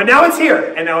 But now it's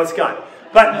here, and now it's gone.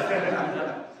 But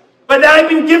I've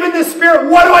been given the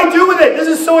Spirit. What do I do with it? This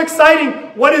is so exciting.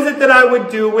 What is it that I would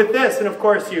do with this? And of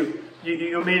course, you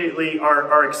immediately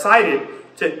are excited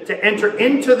to enter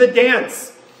into the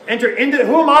dance. Who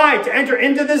am I to enter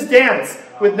into this dance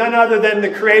with none other than the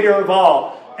Creator of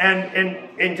all,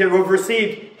 and to have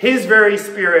received His very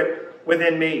Spirit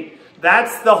within me?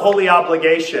 That's the holy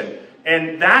obligation.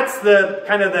 And that's the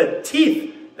kind of the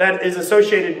teeth that is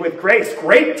associated with grace.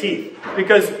 Great teeth.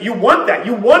 Because you want that.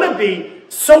 You want to be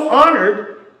so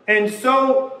honored and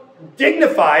so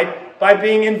dignified by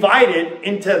being invited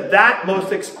into that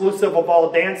most exclusive of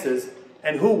all dances.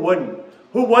 And who wouldn't?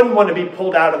 Who wouldn't want to be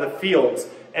pulled out of the fields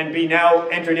and be now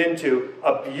entered into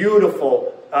a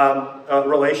beautiful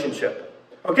relationship?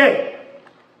 Okay.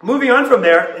 Moving on from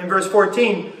there, in verse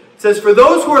 14, it says, "For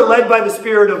those who are led by the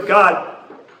Spirit of God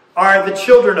are the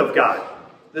children of God.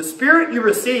 The Spirit you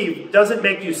received doesn't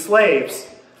make you slaves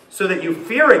so that you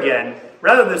fear again.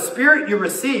 Rather, the Spirit you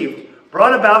received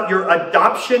brought about your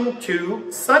adoption to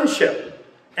sonship.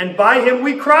 And by Him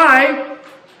we cry,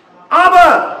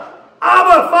 Abba!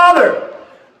 Abba, Father!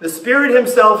 The Spirit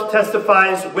Himself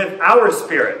testifies with our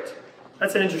spirit."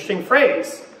 That's an interesting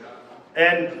phrase.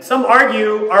 And some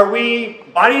argue, are we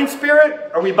body and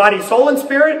spirit? Are we body, soul, and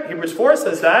spirit? Hebrews 4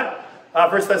 says that.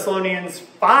 1 Thessalonians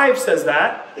 5 says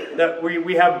that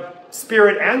we have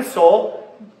spirit and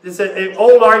soul. It's an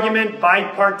old argument,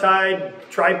 bipartite,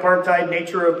 tripartite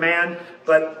nature of man,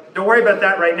 but don't worry about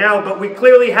that right now. But we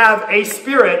clearly have a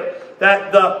spirit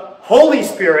that the Holy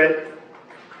Spirit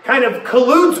kind of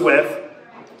colludes with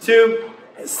to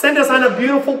send us on a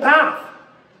beautiful path.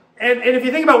 And if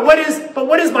you think about what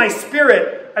is my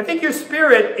spirit, I think your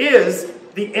spirit is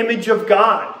the image of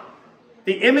God.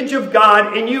 The image of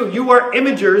God in you. You are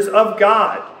imagers of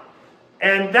God.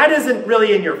 And that isn't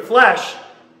really in your flesh.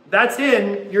 That's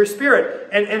in your spirit.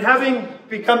 And having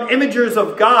become imagers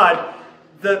of God,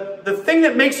 the thing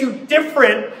that makes you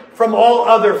different from all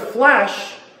other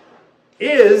flesh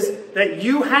is that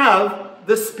you have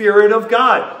the Spirit of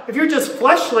God. If you're just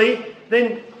fleshly,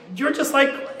 then you're just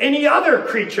like any other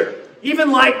creature.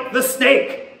 Even like the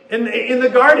snake in the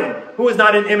garden, who is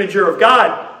not an imager of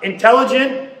God.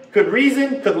 intelligent, could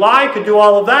reason, could lie, could do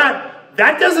all of that.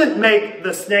 That doesn't make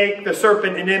the snake, the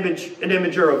serpent, an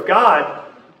imager of God.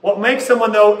 What makes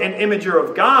someone, though, an imager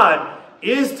of God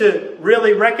is to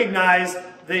really recognize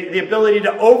the ability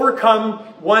to overcome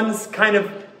one's kind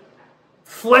of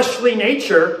fleshly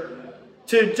nature,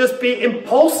 to just be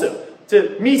impulsive,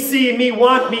 to me see, me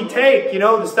want, me take. You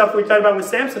know, the stuff we talked about with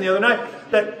Samson the other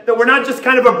night, that we're not just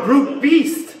kind of a brute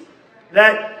beast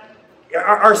that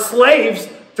are slaves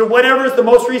to whatever is the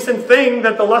most recent thing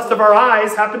that the lust of our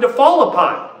eyes happen to fall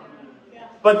upon.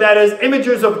 But that as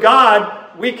imagers of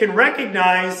God, we can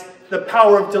recognize the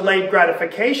power of delayed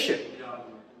gratification.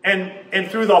 And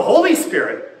through the Holy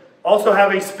Spirit, also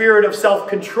have a spirit of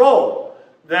self-control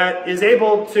that is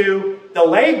able to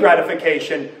delay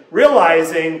gratification,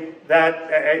 realizing that,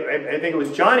 I think it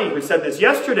was Johnny who said this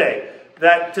yesterday,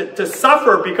 that to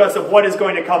suffer because of what is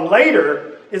going to come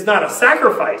later is not a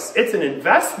sacrifice, it's an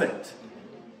investment.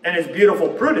 And it's beautiful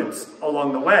prudence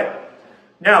along the way.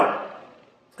 Now,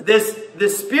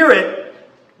 this spirit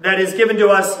that is given to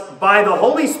us by the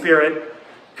Holy Spirit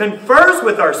confers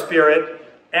with our spirit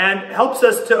and helps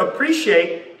us to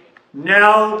appreciate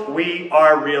now we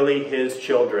are really his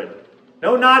children.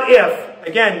 No, not if.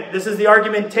 Again, this is the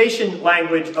argumentation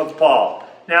language of Paul.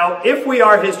 Now, if we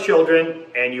are his children,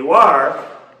 and you are,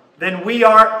 then we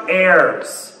are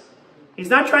heirs. He's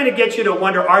not trying to get you to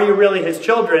wonder, are you really his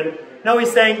children? No,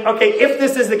 he's saying, okay, if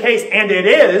this is the case, and it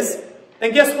is,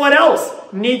 then guess what else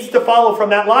needs to follow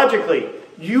from that logically?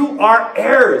 You are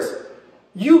heirs.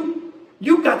 You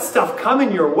got stuff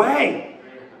coming your way.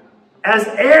 As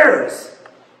heirs,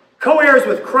 co-heirs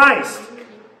with Christ.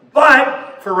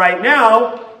 But for right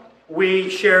now, we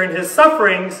share in his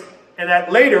sufferings, and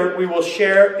that later we will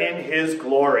share in his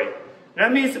glory.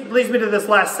 And that leads me to this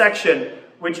last section,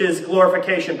 which is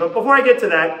glorification. But before I get to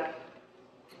that,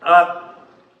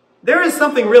 there is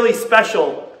something really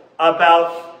special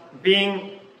about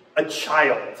being a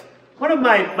child. One of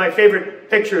my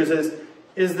favorite pictures is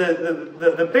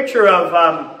the picture of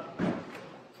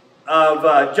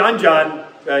John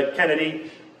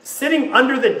Kennedy sitting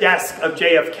under the desk of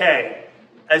JFK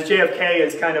as JFK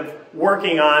is kind of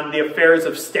working on the affairs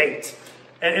of state.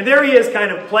 And there he is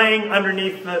kind of playing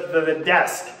underneath the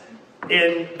desk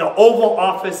in the Oval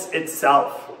Office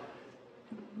itself.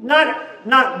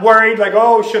 Not worried like,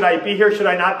 oh, should I be here, should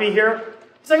I not be here?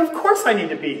 He's like, of course I need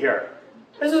to be here.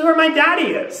 This is where my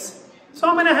daddy is. So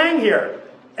I'm going to hang here.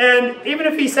 And even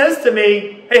if he says to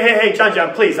me, hey,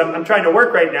 John, please, I'm trying to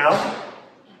work right now.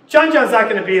 John's not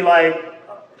going to be like,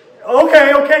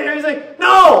 okay. And he's like,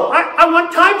 no, I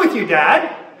want time with you,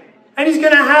 Dad. And he's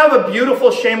going to have a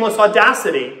beautiful, shameless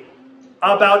audacity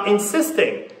about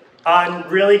insisting on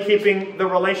really keeping the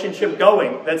relationship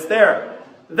going that's there.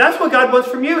 That's what God wants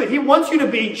from you. He wants you to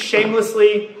be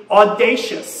shamelessly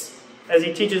audacious, as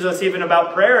he teaches us even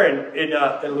about prayer in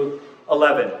Luke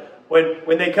 11.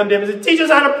 When they come to him and say, teach us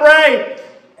how to pray.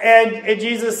 And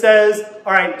Jesus says,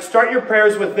 all right, start your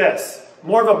prayers with this.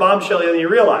 More of a bombshell than you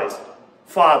realize.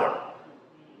 Father.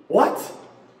 What?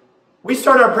 We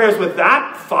start our prayers with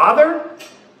that? Father?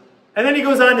 And then he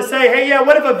goes on to say, hey, yeah,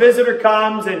 what if a visitor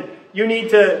comes and you need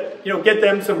to, get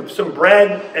them some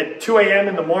bread at 2 a.m.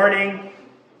 in the morning?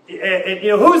 And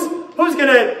who's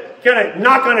gonna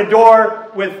knock on a door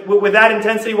with that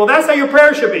intensity? Well, that's how your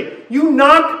prayer should be. You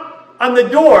knock on the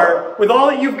door with all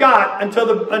that you've got until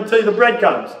the bread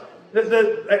comes.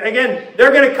 Again,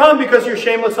 they're going to come because of your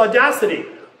shameless audacity.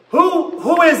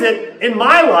 Who is it in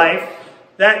my life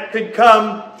that could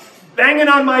come banging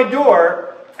on my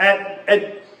door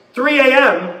at 3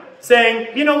 a.m.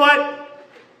 saying, you know what?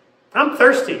 I'm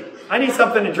thirsty. I need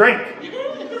something to drink.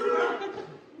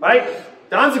 Right?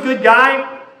 Don's a good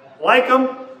guy. Like him.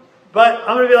 But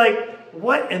I'm going to be like,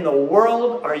 what in the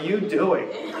world are you doing?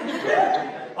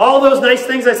 All those nice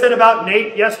things I said about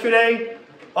Nate yesterday,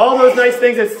 all those nice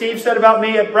things that Steve said about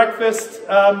me at breakfast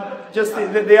just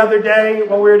the other day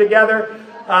when we were together,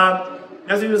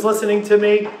 as he was listening to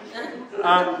me.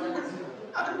 I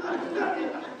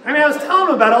was telling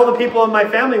him about all the people in my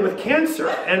family with cancer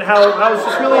and how I was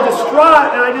just really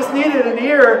distraught and I just needed an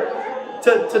ear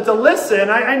to listen.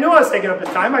 I knew I was taking up his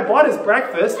time. I bought his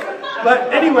breakfast.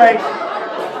 But anyway,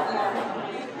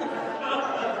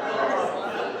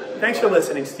 thanks for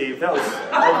listening, Steve. That was so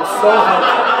helpful.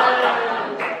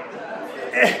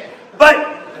 But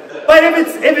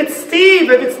if it's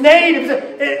Steve, if it's Nate,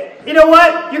 you know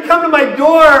what? You come to my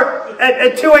door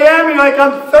at 2 a.m. and you're like,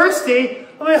 I'm thirsty.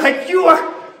 I'm like,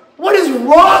 what is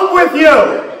wrong with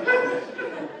you?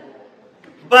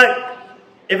 But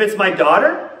if it's my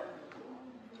daughter,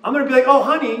 I'm going to be like, oh,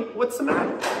 honey, what's the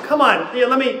matter? Come on,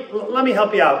 let me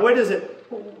help you out. What is it?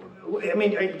 I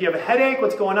mean, do you have a headache?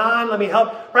 What's going on? Let me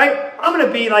help, right? I'm going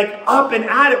to be like up and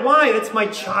at it. Why? That's my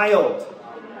child.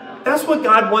 That's what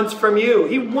God wants from you.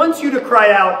 He wants you to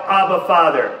cry out, Abba,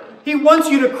 Father. He wants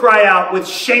you to cry out with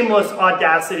shameless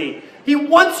audacity. He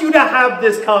wants you to have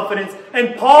this confidence.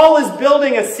 And Paul is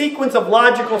building a sequence of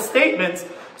logical statements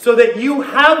so that you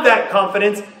have that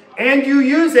confidence and you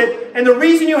use it. And the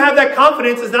reason you have that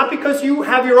confidence is not because you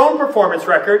have your own performance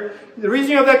record. The reason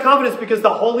you have that confidence is because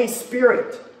the Holy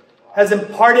Spirit has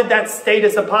imparted that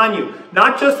status upon you.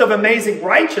 Not just of amazing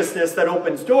righteousness that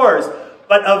opens doors,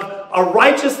 but of a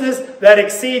righteousness that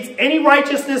exceeds any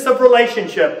righteousness of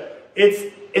relationship.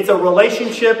 It's a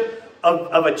relationship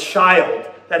of a child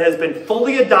that has been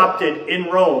fully adopted in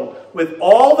Rome with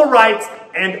all the rights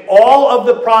and all of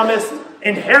the promised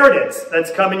inheritance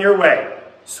that's coming your way.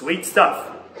 Sweet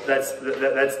stuff that's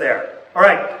there. All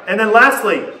right, and then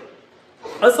lastly,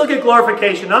 let's look at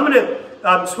glorification. I'm going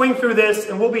to swing through this,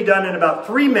 and we'll be done in about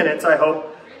 3 minutes, I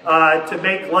hope, to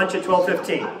make lunch at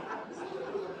 12:15.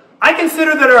 I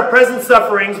consider that our present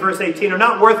sufferings, verse 18, are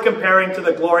not worth comparing to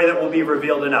the glory that will be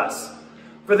revealed in us.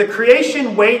 For the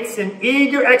creation waits in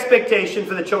eager expectation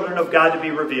for the children of God to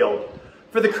be revealed.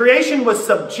 For the creation was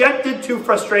subjected to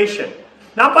frustration,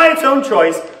 not by its own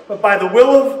choice, but by the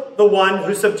will of the one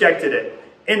who subjected it,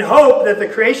 in hope that the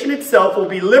creation itself will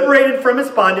be liberated from its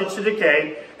bondage to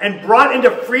decay and brought into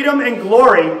freedom and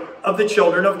glory of the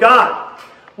children of God.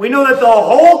 We know that the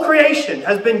whole creation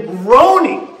has been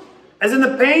groaning as in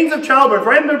the pains of childbirth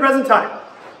right into the present time.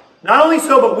 Not only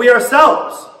so, but we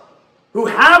ourselves, who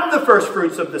have the first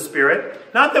fruits of the Spirit,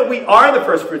 not that we are the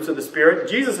first fruits of the Spirit,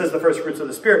 Jesus is the first fruits of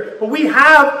the Spirit, but we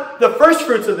have the first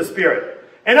fruits of the Spirit.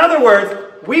 In other words,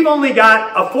 we've only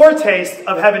got a foretaste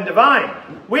of heaven divine.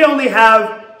 We only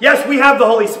have, yes, we have the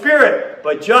Holy Spirit,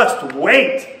 but just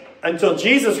wait until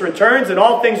Jesus returns and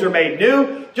all things are made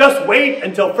new. Just wait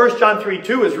until 1 John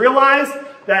 3:2 is realized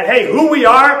that, hey, who we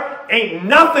are ain't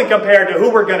nothing compared to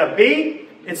who we're going to be.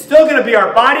 It's still going to be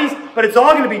our bodies, but it's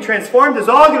all going to be transformed. It's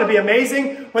all going to be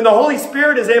amazing when the Holy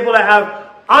Spirit is able to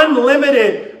have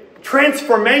unlimited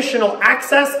transformational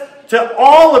access to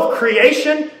all of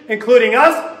creation, including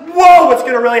us. Whoa, what's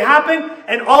going to really happen?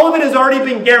 And all of it has already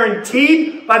been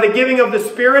guaranteed by the giving of the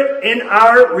Spirit in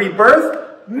our rebirth.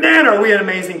 Man, are we an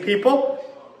amazing people.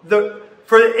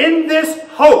 For in this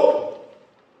hope,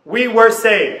 we were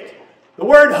saved. The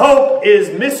word hope is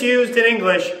misused in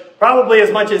English probably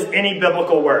as much as any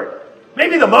biblical word.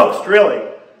 Maybe the most, really.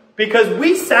 Because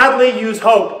we sadly use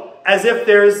hope as if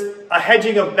there's a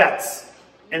hedging of bets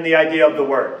in the idea of the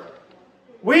word.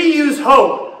 We use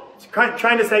hope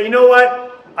trying to say, you know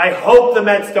what? I hope the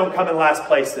Mets don't come in last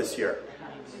place this year.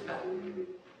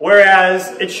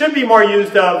 Whereas it should be more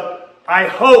used of, I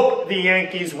hope the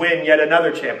Yankees win yet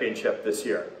another championship this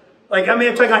year. Like, I mean,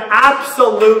 I'm talking about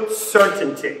absolute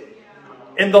certainty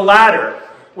in the latter.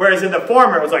 Whereas in the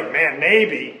former, it was like, man,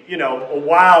 maybe, you know, a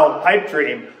wild pipe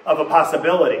dream of a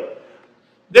possibility.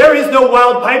 There is no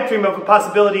wild pipe dream of a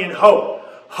possibility in hope.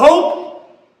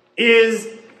 Hope is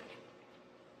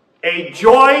a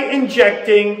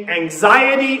joy-injecting,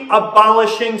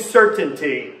 anxiety-abolishing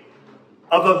certainty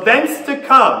of events to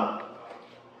come,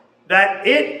 that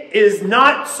it is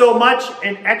not so much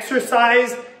an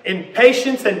exercise in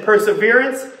patience and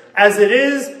perseverance as it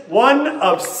is one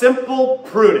of simple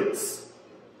prudence.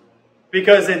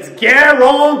 Because it's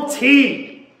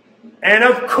guaranteed. And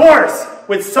of course,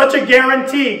 with such a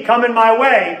guarantee coming my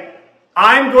way,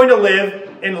 I'm going to live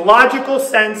in logical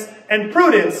sense and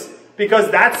prudence,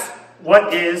 because that's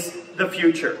what is the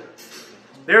future.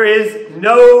 There is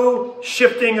no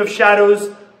shifting of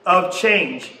shadows of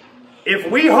change.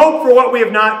 If we hope for what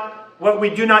we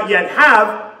do not yet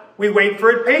have, we wait for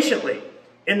it patiently.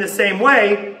 In the same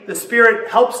way, the Spirit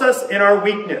helps us in our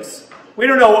weakness. We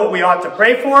don't know what we ought to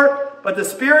pray for, but the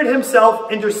Spirit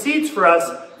Himself intercedes for us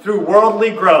through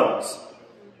worldly groans.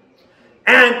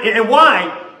 And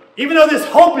why? Even though this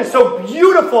hope is so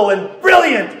beautiful and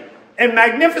brilliant and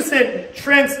magnificent and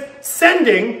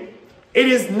transcending, it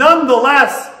is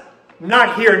nonetheless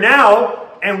not here now.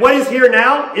 And what is here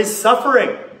now is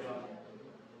suffering.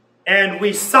 And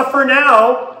we suffer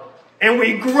now, and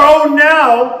we groan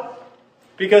now,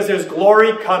 because there's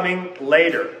glory coming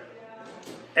later.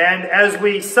 And as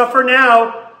we suffer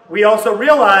now, we also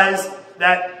realize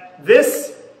that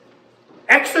this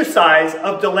exercise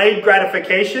of delayed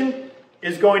gratification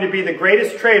is going to be the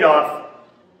greatest trade-off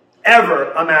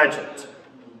ever imagined.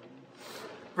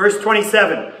 Verse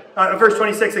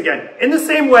 26 again. In the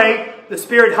same way, the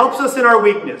Spirit helps us in our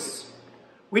weakness.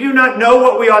 We do not know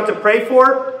what we ought to pray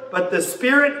for, but the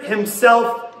Spirit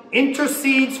Himself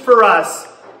intercedes for us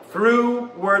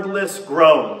through wordless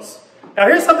groans. Now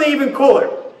here's something even cooler.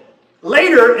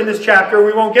 Later in this chapter,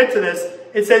 we won't get to this,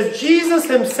 it says Jesus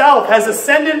himself has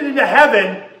ascended into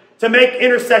heaven to make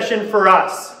intercession for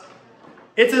us.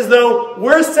 It's as though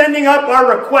we're sending up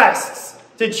our requests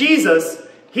to Jesus.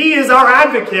 He is our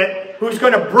advocate who's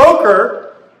going to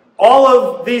broker all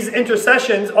of these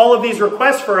intercessions, all of these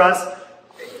requests for us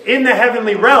in the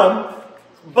heavenly realm.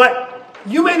 But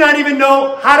you may not even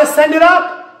know how to send it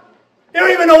up. You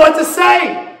don't even know what to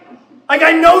say. Like,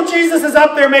 I know Jesus is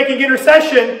up there making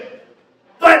intercession,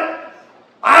 but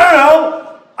I don't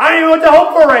know. I don't even know what to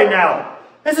hope for right now.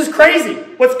 This is crazy.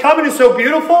 What's coming is so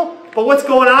beautiful, but what's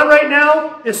going on right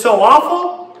now is so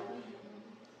awful.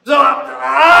 So,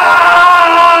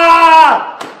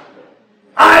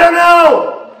 I don't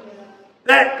know.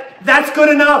 That's good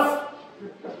enough.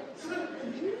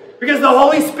 Because the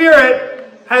Holy Spirit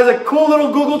has a cool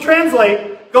little Google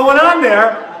Translate going on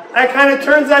there that kind of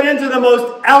turns that into the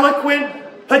most eloquent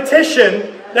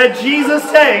petition that Jesus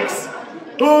takes,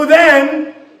 who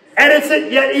then edits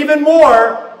it yet even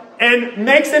more and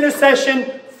makes intercession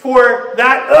for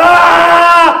that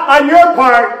on your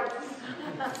part.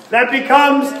 That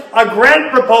becomes a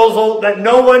grant proposal that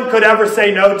no one could ever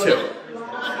say no to.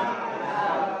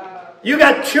 You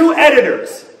got two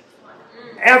editors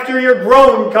after your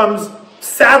groan comes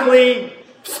sadly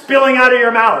spilling out of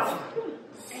your mouth.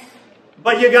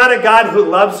 But you got a God who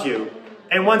loves you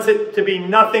and wants it to be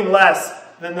nothing less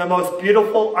than the most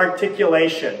beautiful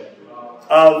articulation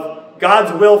of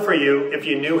God's will for you if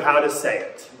you knew how to say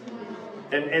it.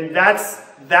 And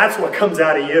that's what comes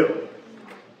out of you.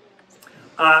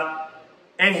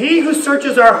 And he who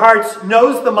searches our hearts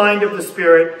knows the mind of the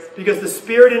Spirit, because the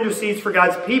Spirit intercedes for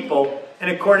God's people in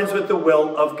accordance with the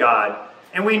will of God.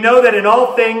 And we know that in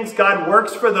all things God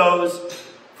works for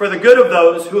the good of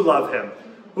those who love him,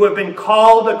 who have been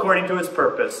called according to his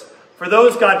purpose. For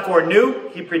those God foreknew,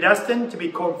 he predestined to be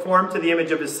conformed to the image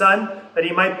of his Son, that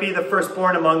he might be the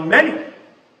firstborn among many.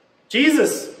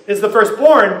 Jesus is the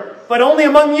firstborn, but only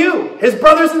among you, his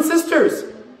brothers and sisters.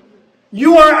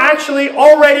 You are actually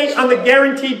already on the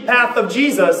guaranteed path of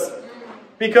Jesus,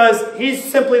 because he's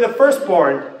simply the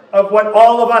firstborn of what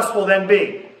all of us will then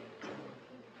be.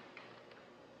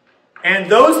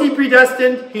 And those he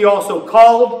predestined, he also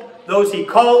called. Those he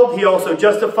called, he also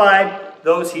justified.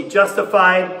 Those he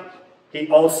justified, he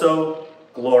also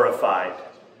glorified.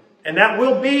 And that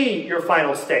will be your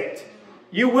final state.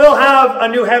 You will have a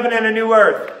new heaven and a new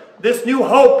earth. This new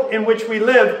hope in which we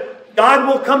live, God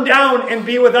will come down and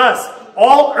be with us.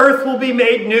 All earth will be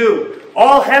made new.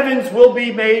 All heavens will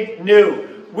be made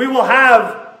new. We will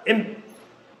have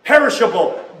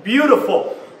imperishable,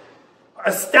 beautiful,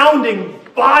 astounding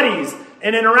bodies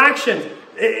and interactions.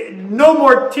 No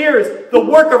more tears. The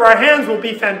work of our hands will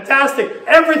be fantastic.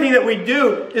 Everything that we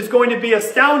do is going to be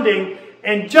astounding.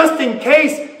 And just in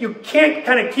case you can't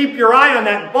kind of keep your eye on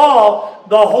that ball,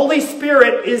 the Holy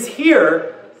Spirit is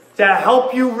here to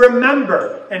help you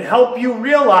remember and help you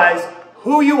realize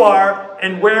who you are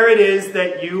and where it is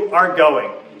that you are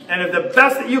going. And if the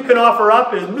best that you can offer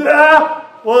up is,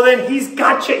 well, then he's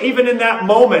got you even in that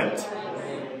moment.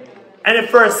 And if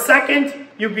for a second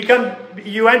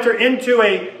you enter into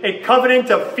a covenant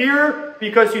of fear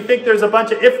because you think there's a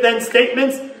bunch of if-then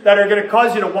statements that are going to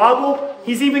cause you to wobble,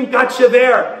 he's even got you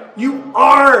there. You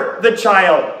are the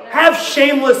child. Have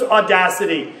shameless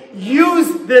audacity.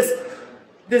 Use this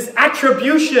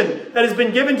attribution that has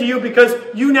been given to you because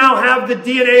you now have the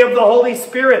DNA of the Holy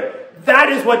Spirit. That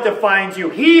is what defines you.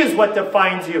 He is what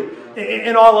defines you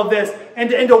in all of this. And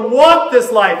to walk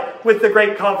this life with the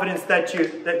great confidence that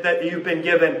you've been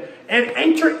given. And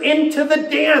enter into the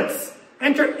dance.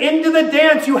 Enter into the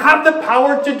dance. You have the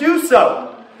power to do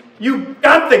so. You've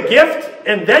got the gift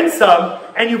and then some.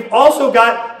 And you've also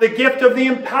got the gift of the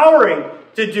empowering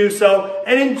to do so.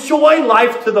 And enjoy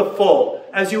life to the full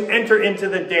as you enter into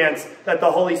the dance that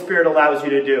the Holy Spirit allows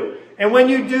you to do. And when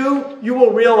you do, you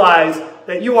will realize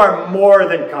that you are more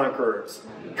than conquerors.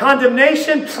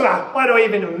 Condemnation, why do I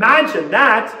even imagine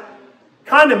that?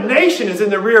 Condemnation is in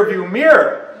the rearview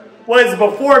mirror. What is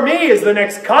before me is the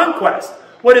next conquest.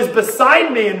 What is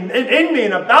beside me and in me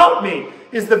and about me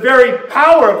is the very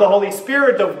power of the Holy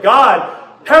Spirit of God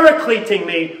paracleting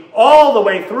me all the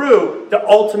way through to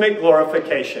ultimate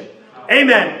glorification.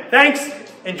 Amen. Thanks.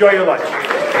 Enjoy your life.